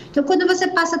 Então, quando você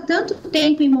passa tanto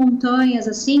tempo em montanhas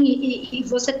assim e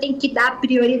você tem que dar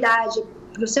prioridade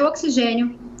para o seu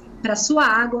oxigênio, para a sua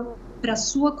água, para a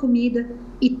sua comida,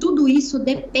 e tudo isso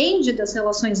depende das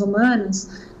relações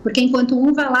humanas, porque enquanto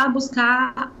um vai lá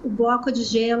buscar o bloco de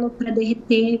gelo para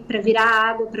derreter, para virar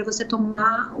água, para você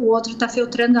tomar, o outro está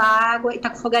filtrando a água e está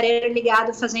com o fogareiro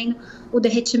ligado fazendo o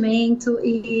derretimento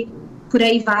e por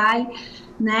aí vai,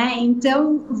 né?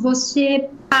 Então, você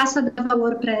passa a dar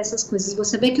valor para essas coisas.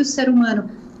 Você vê que o ser humano,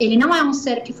 ele não é um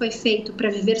ser que foi feito para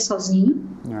viver sozinho.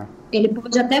 Ele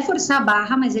pode até forçar a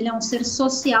barra, mas ele é um ser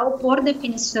social por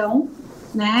definição,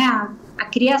 né? A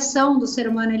criação do ser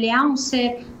humano, ele é um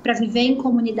ser para viver em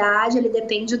comunidade, ele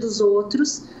depende dos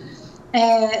outros.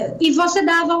 E você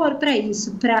dá valor para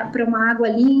isso, para uma água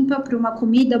limpa, para uma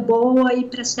comida boa e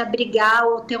para se abrigar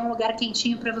ou ter um lugar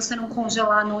quentinho para você não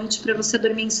congelar à noite, para você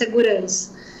dormir em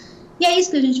segurança. E é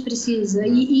isso que a gente precisa,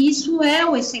 e isso é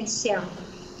o essencial.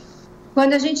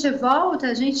 Quando a gente volta,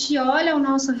 a gente olha ao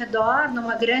nosso redor,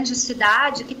 numa grande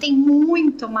cidade que tem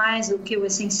muito mais do que o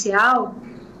essencial,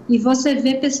 e você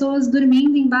vê pessoas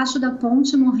dormindo embaixo da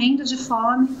ponte, morrendo de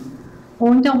fome.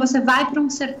 Ou então você vai para um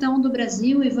sertão do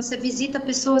Brasil e você visita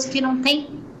pessoas que não têm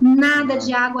nada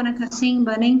de água na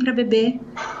cacimba, nem para beber,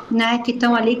 né? Que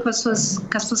estão ali com as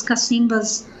suas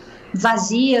cacimbas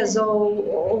vazias,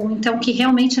 ou então que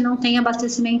realmente não tem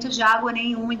abastecimento de água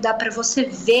nenhum, e dá para você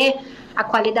ver a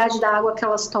qualidade da água que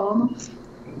elas tomam.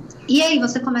 E aí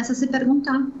você começa a se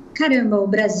perguntar, caramba, o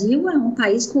Brasil é um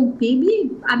país com um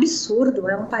PIB absurdo,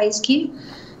 é um país que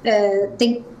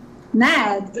tem,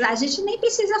 né, a gente nem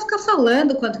precisa ficar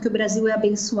falando quanto que o Brasil é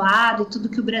abençoado e tudo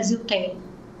que o Brasil tem.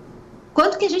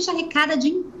 Quanto que a gente arrecada de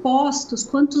impostos,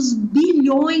 quantos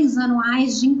bilhões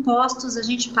anuais de impostos a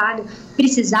gente paga.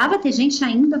 Precisava ter gente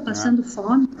ainda passando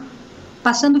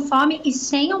fome e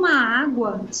sem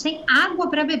sem água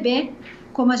para beber,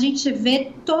 como a gente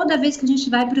vê toda vez que a gente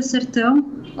vai para o sertão,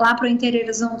 lá para o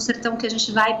interiorzão do sertão que a gente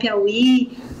vai,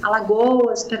 Piauí,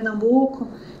 Alagoas, Pernambuco.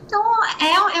 Então,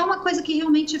 é uma coisa que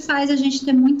realmente faz a gente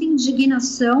ter muita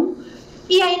indignação.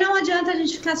 E aí não adianta a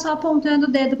gente ficar só apontando o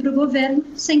dedo para o governo,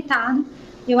 sentado.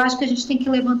 Eu acho que a gente tem que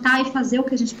levantar e fazer o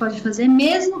que a gente pode fazer,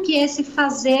 mesmo que esse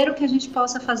fazer o que a gente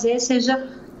possa fazer seja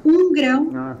um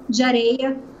grão de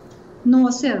areia no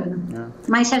oceano.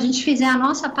 Mas se a gente fizer a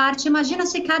nossa parte, imagina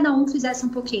se cada um fizesse um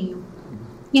pouquinho.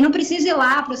 E não precisa ir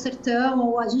lá para o sertão,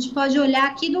 ou a gente pode olhar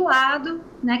aqui do lado,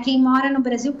 né? Quem mora no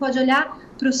Brasil pode olhar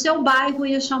para o seu bairro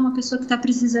e achar uma pessoa que está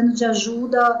precisando de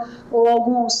ajuda ou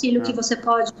algum auxílio que você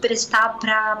pode prestar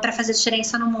para fazer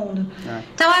diferença no mundo.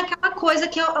 Então é aquela coisa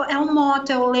que é um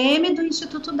mote, é o leme do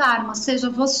Instituto Dharma, seja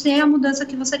você a mudança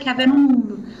que você quer ver no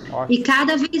mundo. E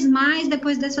cada vez mais,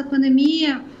 depois dessa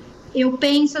pandemia, eu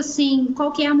penso assim,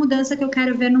 qual que é a mudança que eu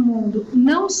quero ver no mundo?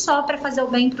 Não só para fazer o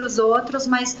bem para os outros,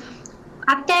 mas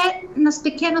até nas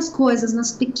pequenas coisas,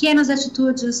 nas pequenas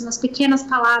atitudes, nas pequenas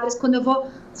palavras, quando eu vou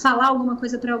falar alguma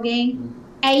coisa para alguém,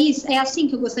 é assim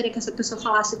que eu gostaria que essa pessoa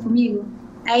falasse comigo?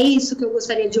 É isso que eu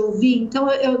gostaria de ouvir? Então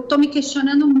eu tô me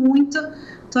questionando muito,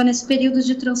 tô nesse período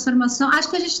de transformação. Acho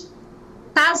que a gente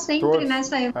tá sempre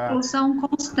nessa evolução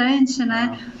constante,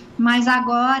 né? Mas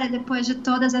agora, depois de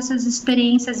todas essas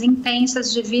experiências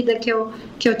intensas de vida que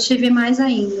eu tive, mais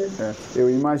ainda. Eu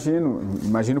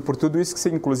imagino por tudo isso que você,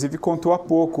 inclusive, contou há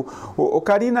pouco.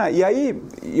 Karina, e aí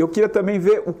eu queria também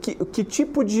ver o que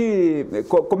tipo de...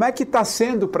 Como é que está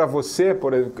sendo para você,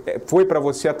 foi para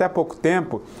você até há pouco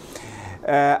tempo,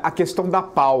 a questão da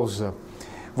pausa.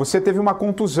 Você teve uma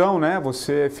contusão, né?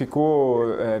 Você ficou,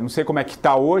 não sei como é que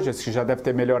está hoje, acho que já deve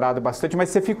ter melhorado bastante, mas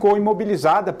você ficou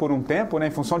imobilizada por um tempo, né?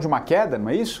 Em função de uma queda, não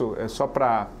é isso? É só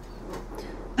para...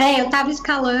 eu estava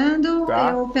escalando,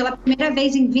 eu pela primeira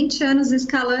vez em 20 anos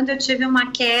escalando, eu tive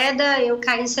uma queda, eu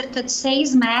caí cerca de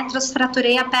 6 metros,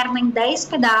 fraturei a perna em 10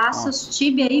 pedaços,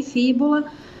 tíbia e fíbula,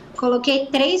 coloquei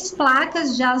 3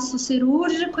 placas de aço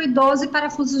cirúrgico e 12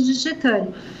 parafusos de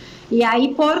titânio. E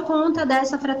aí, por conta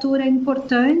dessa fratura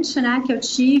importante, né, que eu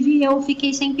tive, eu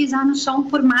fiquei sem pisar no chão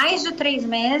por mais de 3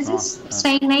 meses,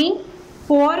 sem nem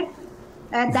pôr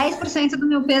 10% do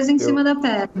meu peso em cima da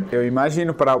perna. Eu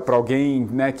imagino para alguém,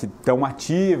 né, que tão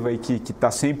ativa e que está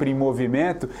sempre em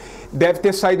movimento, deve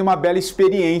ter saído uma bela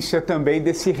experiência também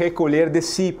desse recolher,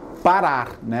 desse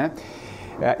parar, né?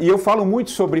 E eu falo muito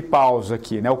sobre pausa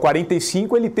aqui, né? O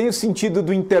 45 ele tem o sentido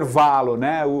do intervalo,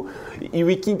 né? O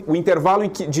intervalo em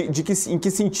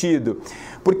que sentido?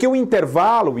 Porque o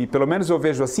intervalo, e pelo menos eu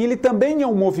vejo assim, ele também é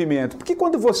um movimento. Porque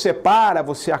quando você para,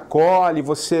 você acolhe,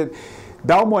 você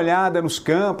dá uma olhada nos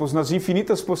campos, nas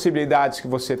infinitas possibilidades que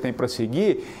você tem para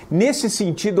seguir, nesse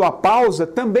sentido a pausa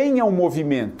também é um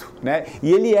movimento, né?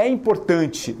 E ele é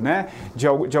importante, né?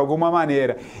 De alguma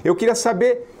maneira. Eu queria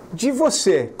saber de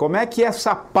você, como é que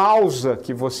essa pausa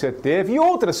que você teve, e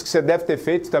outras que você deve ter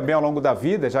feito também ao longo da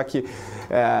vida, já que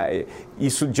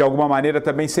isso de alguma maneira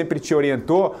também sempre te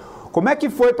orientou, como é que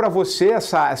foi para você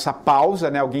essa pausa,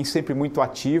 né? Alguém sempre muito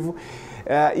ativo,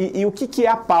 e o que é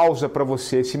a pausa para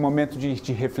você, esse momento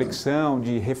de reflexão,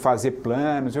 de refazer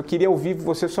planos? Eu queria ouvir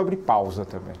você sobre pausa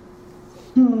também.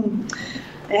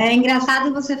 É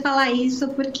engraçado você falar isso,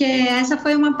 porque essa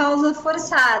foi uma pausa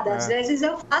forçada. Às vezes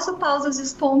eu faço pausas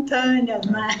espontâneas,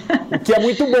 né? O que é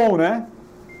muito bom, né?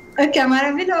 O que é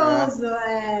maravilhoso.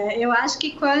 Eu acho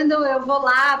que quando eu vou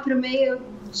lá para o meio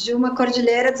de uma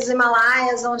cordilheira dos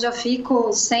Himalaias, onde eu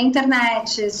fico sem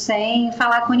internet, sem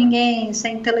falar com ninguém,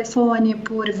 sem telefone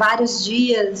por vários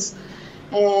dias,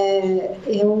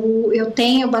 eu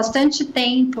tenho bastante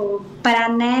tempo para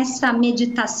nessa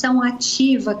meditação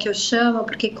ativa que eu chamo,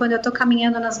 porque quando eu estou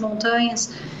caminhando nas montanhas,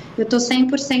 eu estou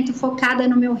 100% focada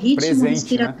no meu ritmo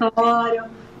respiratório, né?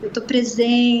 Eu estou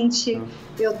presente,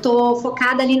 eu estou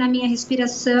focada ali na minha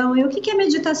respiração. E o que é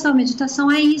meditação? Meditação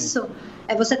é isso.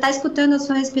 É você estar escutando a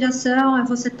sua respiração, é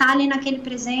você estar ali naquele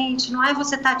presente, não é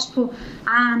você estar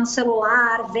no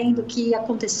celular, vendo o que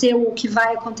aconteceu, o que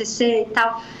vai acontecer e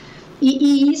tal.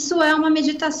 E isso é uma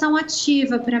meditação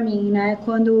ativa para mim, né?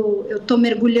 Quando eu estou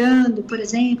mergulhando, por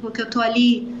exemplo, que eu estou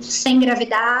ali sem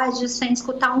gravidade, sem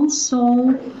escutar um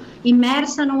som,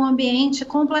 imersa num ambiente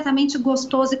completamente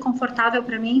gostoso e confortável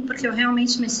para mim, porque eu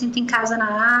realmente me sinto em casa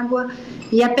na água,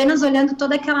 e apenas olhando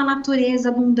toda aquela natureza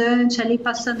abundante ali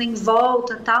passando em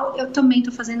volta e tal, eu também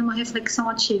estou fazendo uma reflexão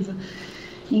ativa.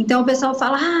 Então o pessoal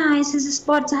fala, esses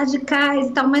esportes radicais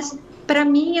e tal, mas para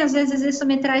mim, às vezes, isso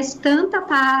me traz tanta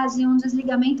paz e um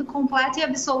desligamento completo e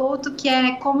absoluto, que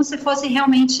é como se fosse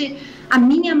realmente a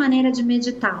minha maneira de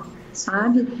meditar,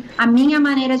 sabe? A minha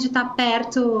maneira de estar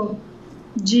perto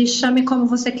de, chame como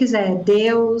você quiser,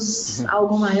 Deus,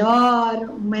 algo maior,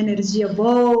 uma energia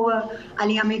boa,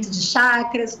 alinhamento de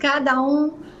chakras, cada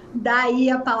um dá aí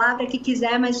a palavra que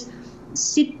quiser, mas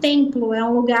se templo é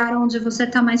um lugar onde você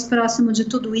está mais próximo de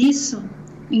tudo isso,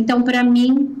 então, para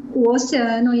mim, o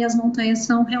oceano e as montanhas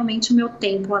são realmente o meu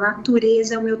templo, a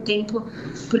natureza é o meu templo,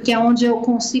 porque é onde eu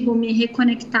consigo me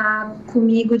reconectar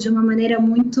comigo de uma maneira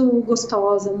muito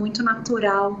gostosa, muito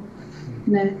natural,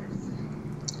 né?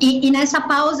 E nessa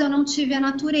pausa eu não tive a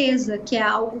natureza, que é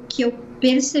algo que eu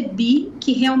percebi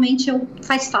que realmente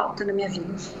faz falta na minha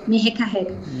vida, me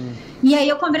recarrega. E aí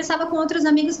eu conversava com outros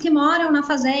amigos que moram na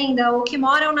fazenda ou que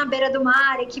moram na beira do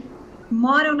mar e que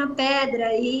moram na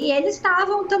pedra, e eles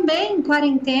estavam também em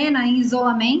quarentena, em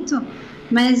isolamento,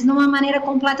 mas numa maneira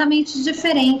completamente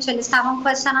diferente. Eles estavam com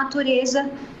essa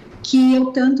natureza que eu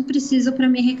tanto preciso para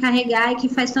me recarregar e que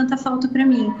faz tanta falta para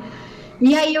mim.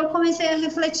 E aí eu comecei a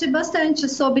refletir bastante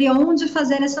sobre onde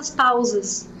fazer essas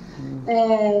pausas.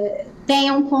 Tem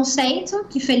um conceito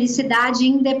que felicidade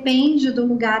independe do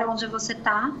lugar onde você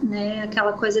está, né?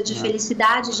 Aquela coisa de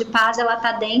felicidade, de paz, ela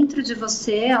está dentro de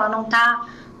você, ela não está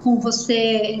com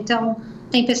você. Então,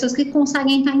 tem pessoas que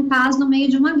conseguem estar em paz no meio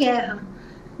de uma guerra,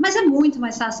 mas é muito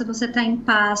mais fácil você estar em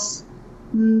paz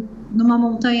numa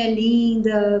montanha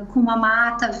linda, com uma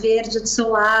mata verde do seu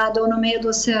lado, ou no meio do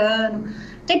oceano.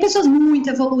 Tem pessoas muito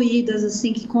evoluídas,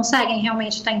 assim, que conseguem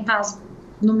realmente estar em paz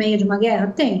no meio de uma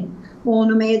guerra? Tem. Ou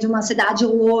no meio de uma cidade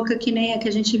louca, que nem a que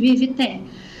a gente vive? Tem.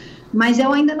 Mas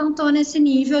eu ainda não estou nesse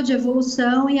nível de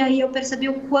evolução, e aí eu percebi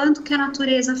o quanto que a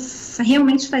natureza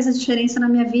realmente faz a diferença na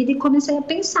minha vida, e comecei a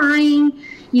pensar em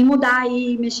mudar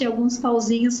e mexer alguns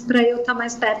pauzinhos para eu estar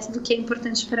mais perto do que é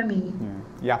importante para mim.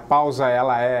 E a pausa,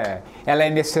 ela é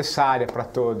necessária para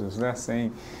todos, né?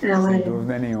 Sem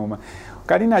dúvida nenhuma.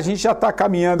 Karina, a gente já está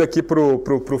caminhando aqui para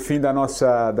o fim da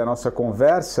nossa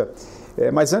conversa,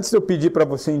 mas antes de eu pedir para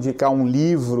você indicar um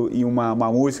livro e uma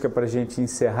música para a gente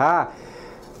encerrar,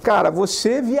 cara,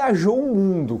 você viajou o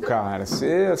mundo, cara.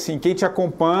 Você, assim, quem te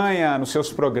acompanha nos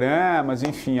seus programas,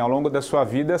 enfim, ao longo da sua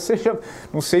vida,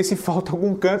 não sei se falta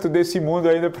algum canto desse mundo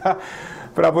ainda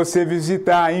para você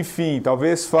visitar, enfim,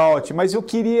 talvez falte, mas eu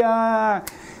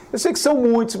sei que são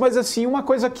muitos, mas assim, uma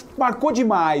coisa que marcou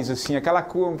demais, assim,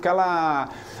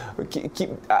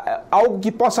 algo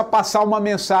que possa passar uma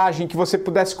mensagem, que você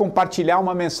pudesse compartilhar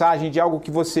uma mensagem de algo que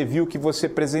você viu, que você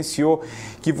presenciou,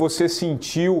 que você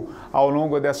sentiu ao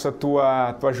longo dessa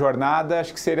tua jornada,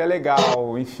 acho que seria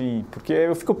legal, enfim, porque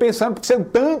eu fico pensando, porque são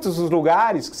tantos os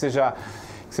lugares que você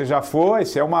já foi,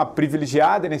 você é uma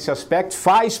privilegiada nesse aspecto,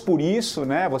 faz por isso,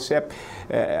 né? Você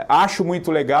acho muito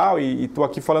legal e estou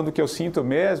aqui falando o que eu sinto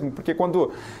mesmo, porque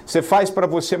quando você faz para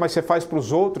você, mas você faz para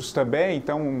os outros também,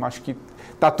 então acho que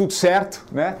tá tudo certo,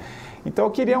 né? Então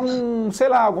eu queria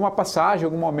alguma passagem,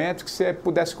 algum momento que você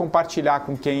pudesse compartilhar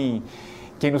com quem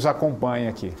nos acompanha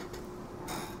aqui.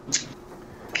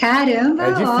 Caramba,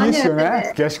 é difícil, olha, né?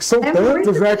 Porque acho que são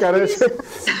tantos, né, cara?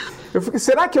 Eu fico,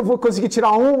 será que eu vou conseguir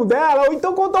tirar um dela? Ou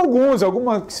então conta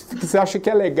alguma que você acha que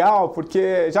é legal,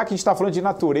 porque já que a gente está falando de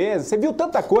natureza, você viu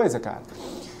tanta coisa, cara,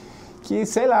 que,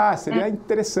 sei lá, seria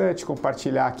interessante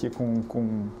compartilhar aqui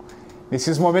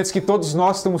Nesses momentos que todos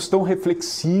nós estamos tão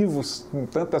reflexivos com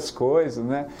tantas coisas,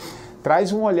 né?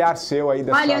 Traz um olhar seu aí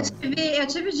dessa... Olha, eu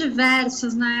tive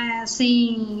diversos, né?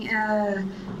 Assim,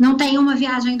 não tem uma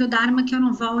viagem do Dharma que eu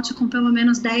não volte com pelo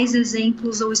menos 10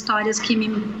 exemplos ou histórias que me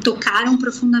tocaram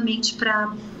profundamente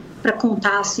para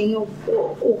contar, assim,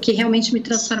 o que realmente me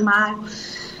transformaram.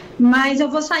 Mas eu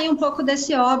vou sair um pouco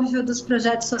desse óbvio dos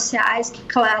projetos sociais, que,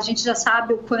 claro, a gente já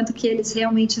sabe o quanto que eles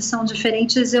realmente são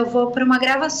diferentes. Eu vou para uma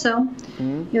gravação.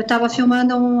 Eu estava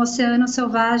filmando um oceano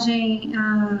selvagem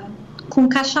com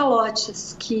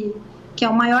cachalotes, que é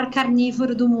o maior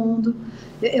carnívoro do mundo.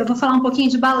 Eu vou falar um pouquinho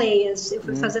de baleias. Eu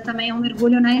fui fazer também um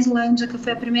mergulho na Islândia, que eu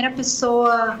fui a primeira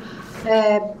pessoa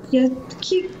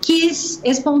que quis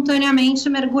espontaneamente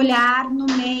mergulhar no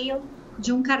meio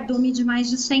de um cardume de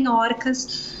mais de 100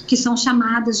 orcas, que são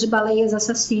chamadas de baleias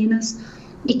assassinas,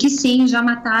 e que sim, já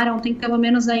mataram, tem pelo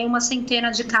menos aí uma centena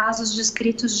de casos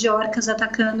descritos de orcas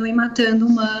atacando e matando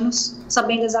humanos,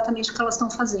 sabendo exatamente o que elas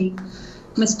estão fazendo.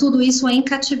 Mas tudo isso é em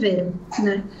cativeiro,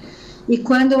 né? E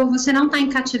quando você não está em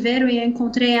cativeiro, e eu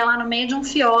encontrei ela no meio de um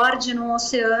fiord, num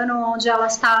oceano, onde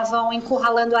elas estavam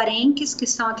encurralando arenques, que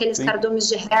são aqueles cardumes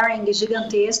de herring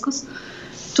gigantescos,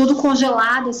 tudo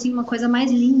congelado, assim, uma coisa mais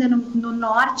linda no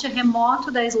norte remoto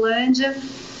da Islândia.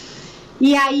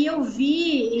 E aí eu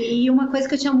vi, e uma coisa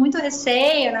que eu tinha muito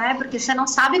receio, né, porque você não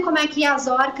sabe como é que as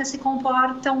orcas se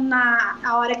comportam na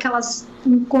hora que elas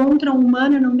encontram um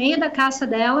humano no meio da caça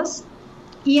delas,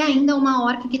 e ainda uma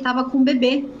orca que estava com um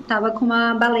bebê, estava com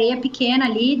uma baleia pequena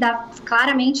ali,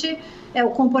 claramente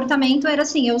o comportamento era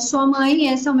assim, eu sou a mãe,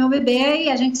 esse é o meu bebê, e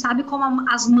a gente sabe como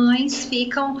as mães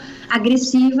ficam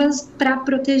agressivas para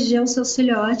proteger os seus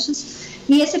filhotes.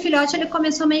 E esse filhote, ele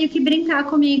começou meio que brincar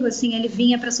comigo, assim, ele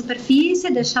vinha para a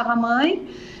superfície, deixava a mãe,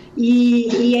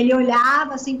 e ele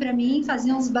olhava assim para mim,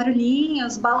 fazia uns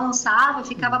barulhinhos, balançava,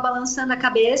 ficava balançando a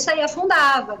cabeça e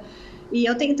afundava. E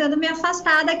eu tentando me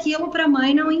afastar daquilo para a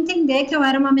mãe não entender que eu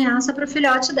era uma ameaça para o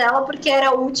filhote dela, porque era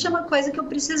a última coisa que eu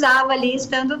precisava ali,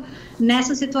 estando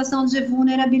nessa situação de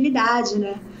vulnerabilidade,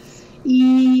 né?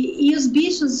 E os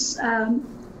bichos...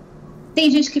 tem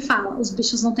gente que fala, os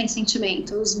bichos não têm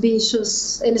sentimento, os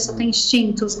bichos, eles só têm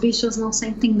instinto, os bichos não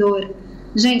sentem dor.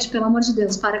 Gente, pelo amor de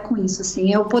Deus, para com isso,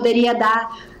 assim. Eu poderia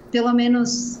dar pelo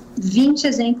menos 20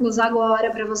 exemplos agora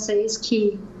para vocês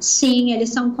que, sim, eles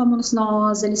são como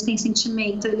nós, eles têm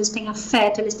sentimento, eles têm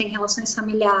afeto, eles têm relações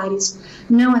familiares,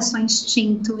 não é só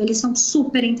instinto, eles são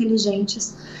super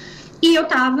inteligentes. E eu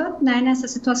tava, né, nessa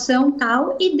situação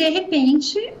tal, e de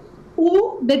repente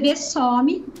o bebê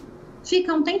some,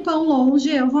 fica um tempão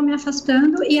longe, eu vou me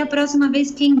afastando, e a próxima vez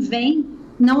quem vem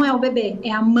não é o bebê,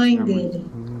 é a mãe dele,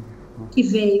 que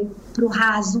veio pro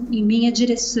raso, em minha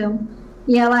direção,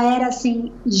 e ela era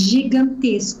assim,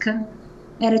 gigantesca,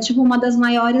 era tipo uma das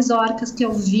maiores orcas que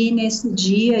eu vi nesse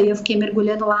dia, e eu fiquei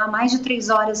mergulhando lá mais de 3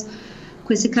 horas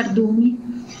com esse cardume,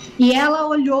 e ela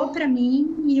olhou para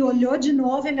mim, e olhou de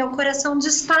novo, e meu coração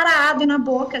disparado na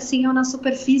boca, assim, eu na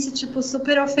superfície, tipo,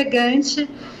 super ofegante.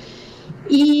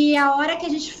 E a hora que a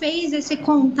gente fez esse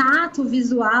contato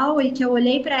visual e que eu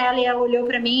olhei para ela e ela olhou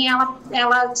para mim,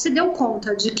 ela se deu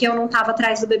conta de que eu não estava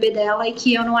atrás do bebê dela e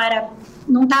que eu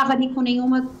não estava ali com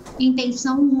nenhuma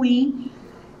intenção ruim.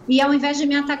 E ao invés de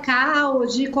me atacar ou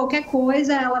de qualquer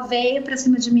coisa, ela veio para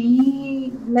cima de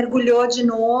mim, mergulhou de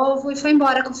novo e foi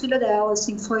embora com o filho dela.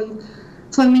 Assim, foi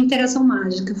uma interação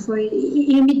mágica.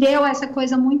 E me deu essa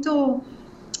coisa muito...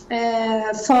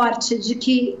 forte de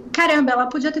que, caramba, ela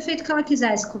podia ter feito o que ela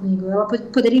quisesse comigo, ela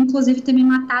poderia inclusive ter me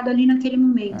matado ali naquele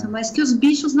momento, mas que os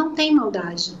bichos não têm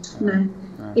maldade, né?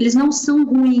 Eles não são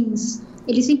ruins,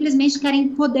 eles simplesmente querem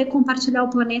poder compartilhar o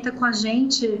planeta com a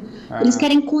gente, eles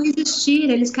querem coexistir,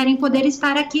 eles querem poder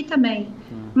estar aqui também,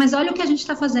 mas olha o que a gente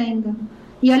está fazendo,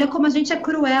 e olha como a gente é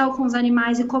cruel com os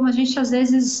animais e como a gente às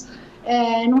vezes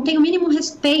não tem o mínimo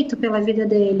respeito pela vida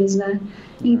deles, né?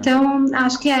 Então,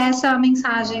 acho que é essa a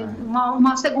mensagem,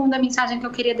 uma segunda mensagem que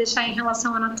eu queria deixar em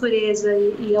relação à natureza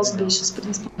e aos bichos,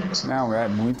 principalmente. Não, é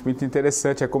muito, muito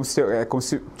interessante. É como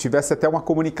se tivesse até uma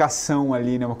comunicação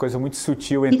ali, né? Uma coisa muito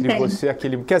sutil entre você e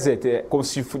aquele... Quer dizer, é como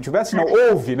se tivesse, não,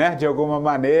 houve, né? De alguma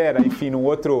maneira, enfim, num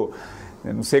outro...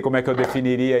 Eu não sei como é que eu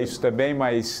definiria isso também,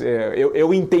 mas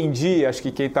eu entendi, acho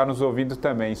que quem está nos ouvindo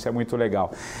também, isso é muito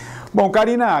legal. Bom,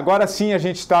 Karina, agora sim a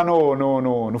gente está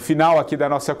no final aqui da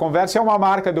nossa conversa. É uma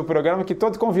marca do programa que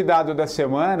todo convidado da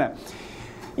semana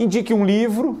indique um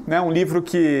livro, né? Um livro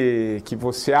que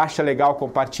você acha legal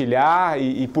compartilhar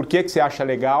e por que você acha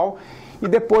legal. E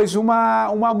depois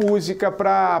uma música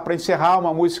para encerrar,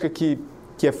 uma música que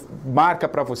é marca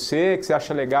para você, que você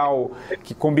acha legal,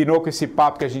 que combinou com esse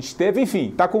papo que a gente teve.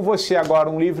 Enfim, tá com você agora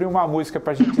um livro e uma música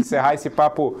para a gente encerrar esse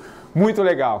papo Muito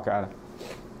legal, cara.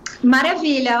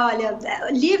 Maravilha, olha,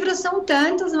 livros são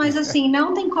tantos, mas assim,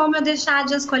 não tem como eu deixar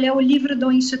de escolher o livro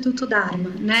do Instituto Dharma,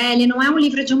 né? Ele não é um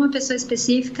livro de uma pessoa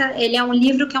específica, ele é um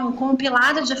livro que é um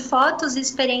compilado de fotos e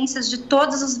experiências de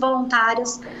todos os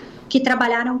voluntários que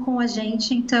trabalharam com a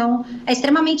gente, então é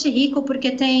extremamente rico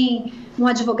porque tem um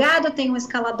advogado, tem um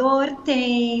escalador,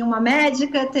 tem uma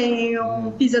médica, tem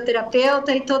um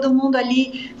fisioterapeuta e todo mundo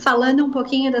ali falando um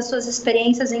pouquinho das suas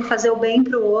experiências em fazer o bem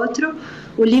para o outro.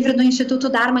 O livro do Instituto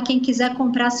Dharma, quem quiser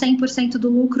comprar 100% do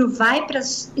lucro vai para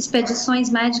as expedições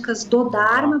médicas do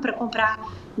Dharma para comprar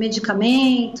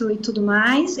medicamento e tudo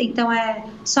mais, então é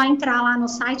só entrar lá no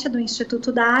site do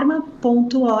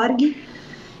institutodharma.org.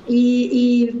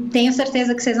 E tenho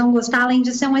certeza que vocês vão gostar, além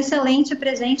de ser um excelente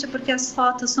presente, porque as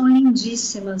fotos são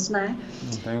lindíssimas, né?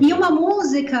 E uma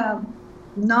música,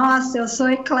 nossa, eu sou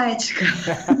eclética.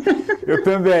 Eu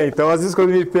também, então às vezes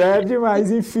quando me perde,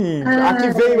 mas enfim, a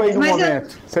que veio aí no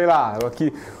momento, sei lá,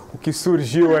 o que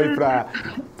surgiu aí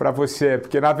para você,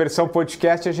 porque na versão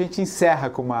podcast a gente encerra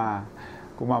com uma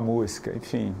música,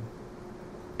 enfim.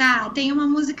 Tá, tem uma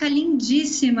música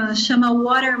lindíssima, chama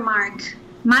Watermark.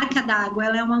 Marca d'Água,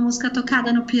 ela é uma música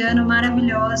tocada no piano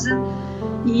maravilhosa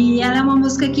e ela é uma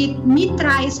música que me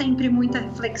traz sempre muita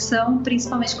reflexão,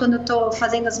 principalmente quando eu estou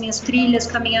fazendo as minhas trilhas,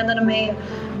 caminhando no meio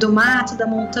do mato, da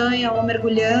montanha ou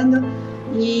mergulhando,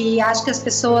 e acho que as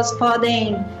pessoas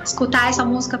podem escutar essa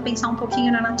música, pensar um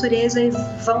pouquinho na natureza e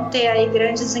vão ter aí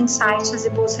grandes insights e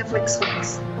boas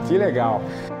reflexões. Que legal!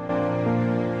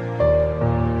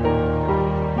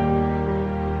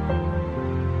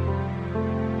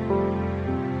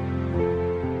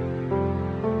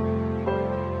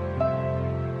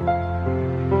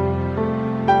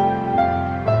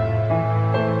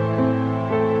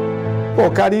 Pô,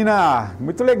 Karina,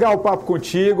 muito legal o papo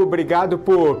contigo, obrigado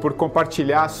por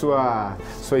compartilhar sua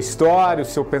história, o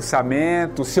seu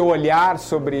pensamento, o seu olhar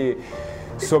sobre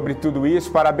tudo isso.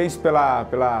 Parabéns pela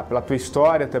tua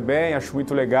história também, acho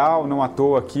muito legal, não à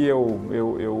toa aqui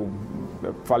eu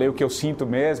falei o que eu sinto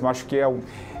mesmo, acho que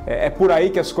é por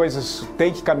aí que as coisas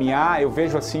têm que caminhar, eu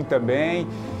vejo assim também.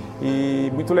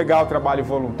 E muito legal o trabalho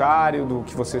voluntário do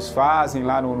que vocês fazem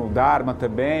lá no Dharma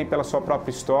também, pela sua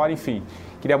própria história, enfim.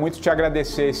 Queria muito te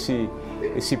agradecer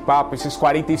esse papo, esses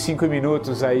 45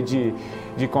 minutos aí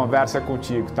de conversa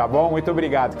contigo, tá bom? Muito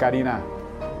obrigado, Karina.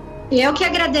 Eu que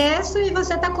agradeço e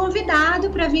você está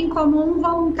convidado para vir como um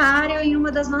voluntário em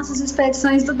uma das nossas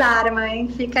expedições do Dharma, hein?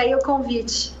 Fica aí o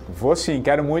convite. Vou sim,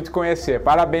 quero muito conhecer.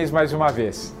 Parabéns mais uma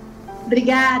vez.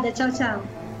 Obrigada, tchau, tchau.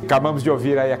 Acabamos de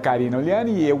ouvir aí a Karina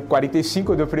Oliani e o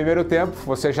 45 do primeiro tempo,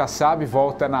 você já sabe,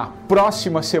 volta na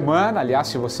próxima semana. Aliás,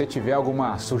 se você tiver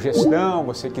alguma sugestão,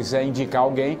 você quiser indicar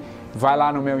alguém, vai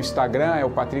lá no meu Instagram, é o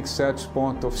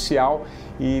patricksantos.oficial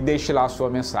e deixe lá a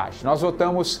sua mensagem. Nós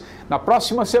voltamos na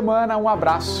próxima semana, um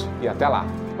abraço e até lá.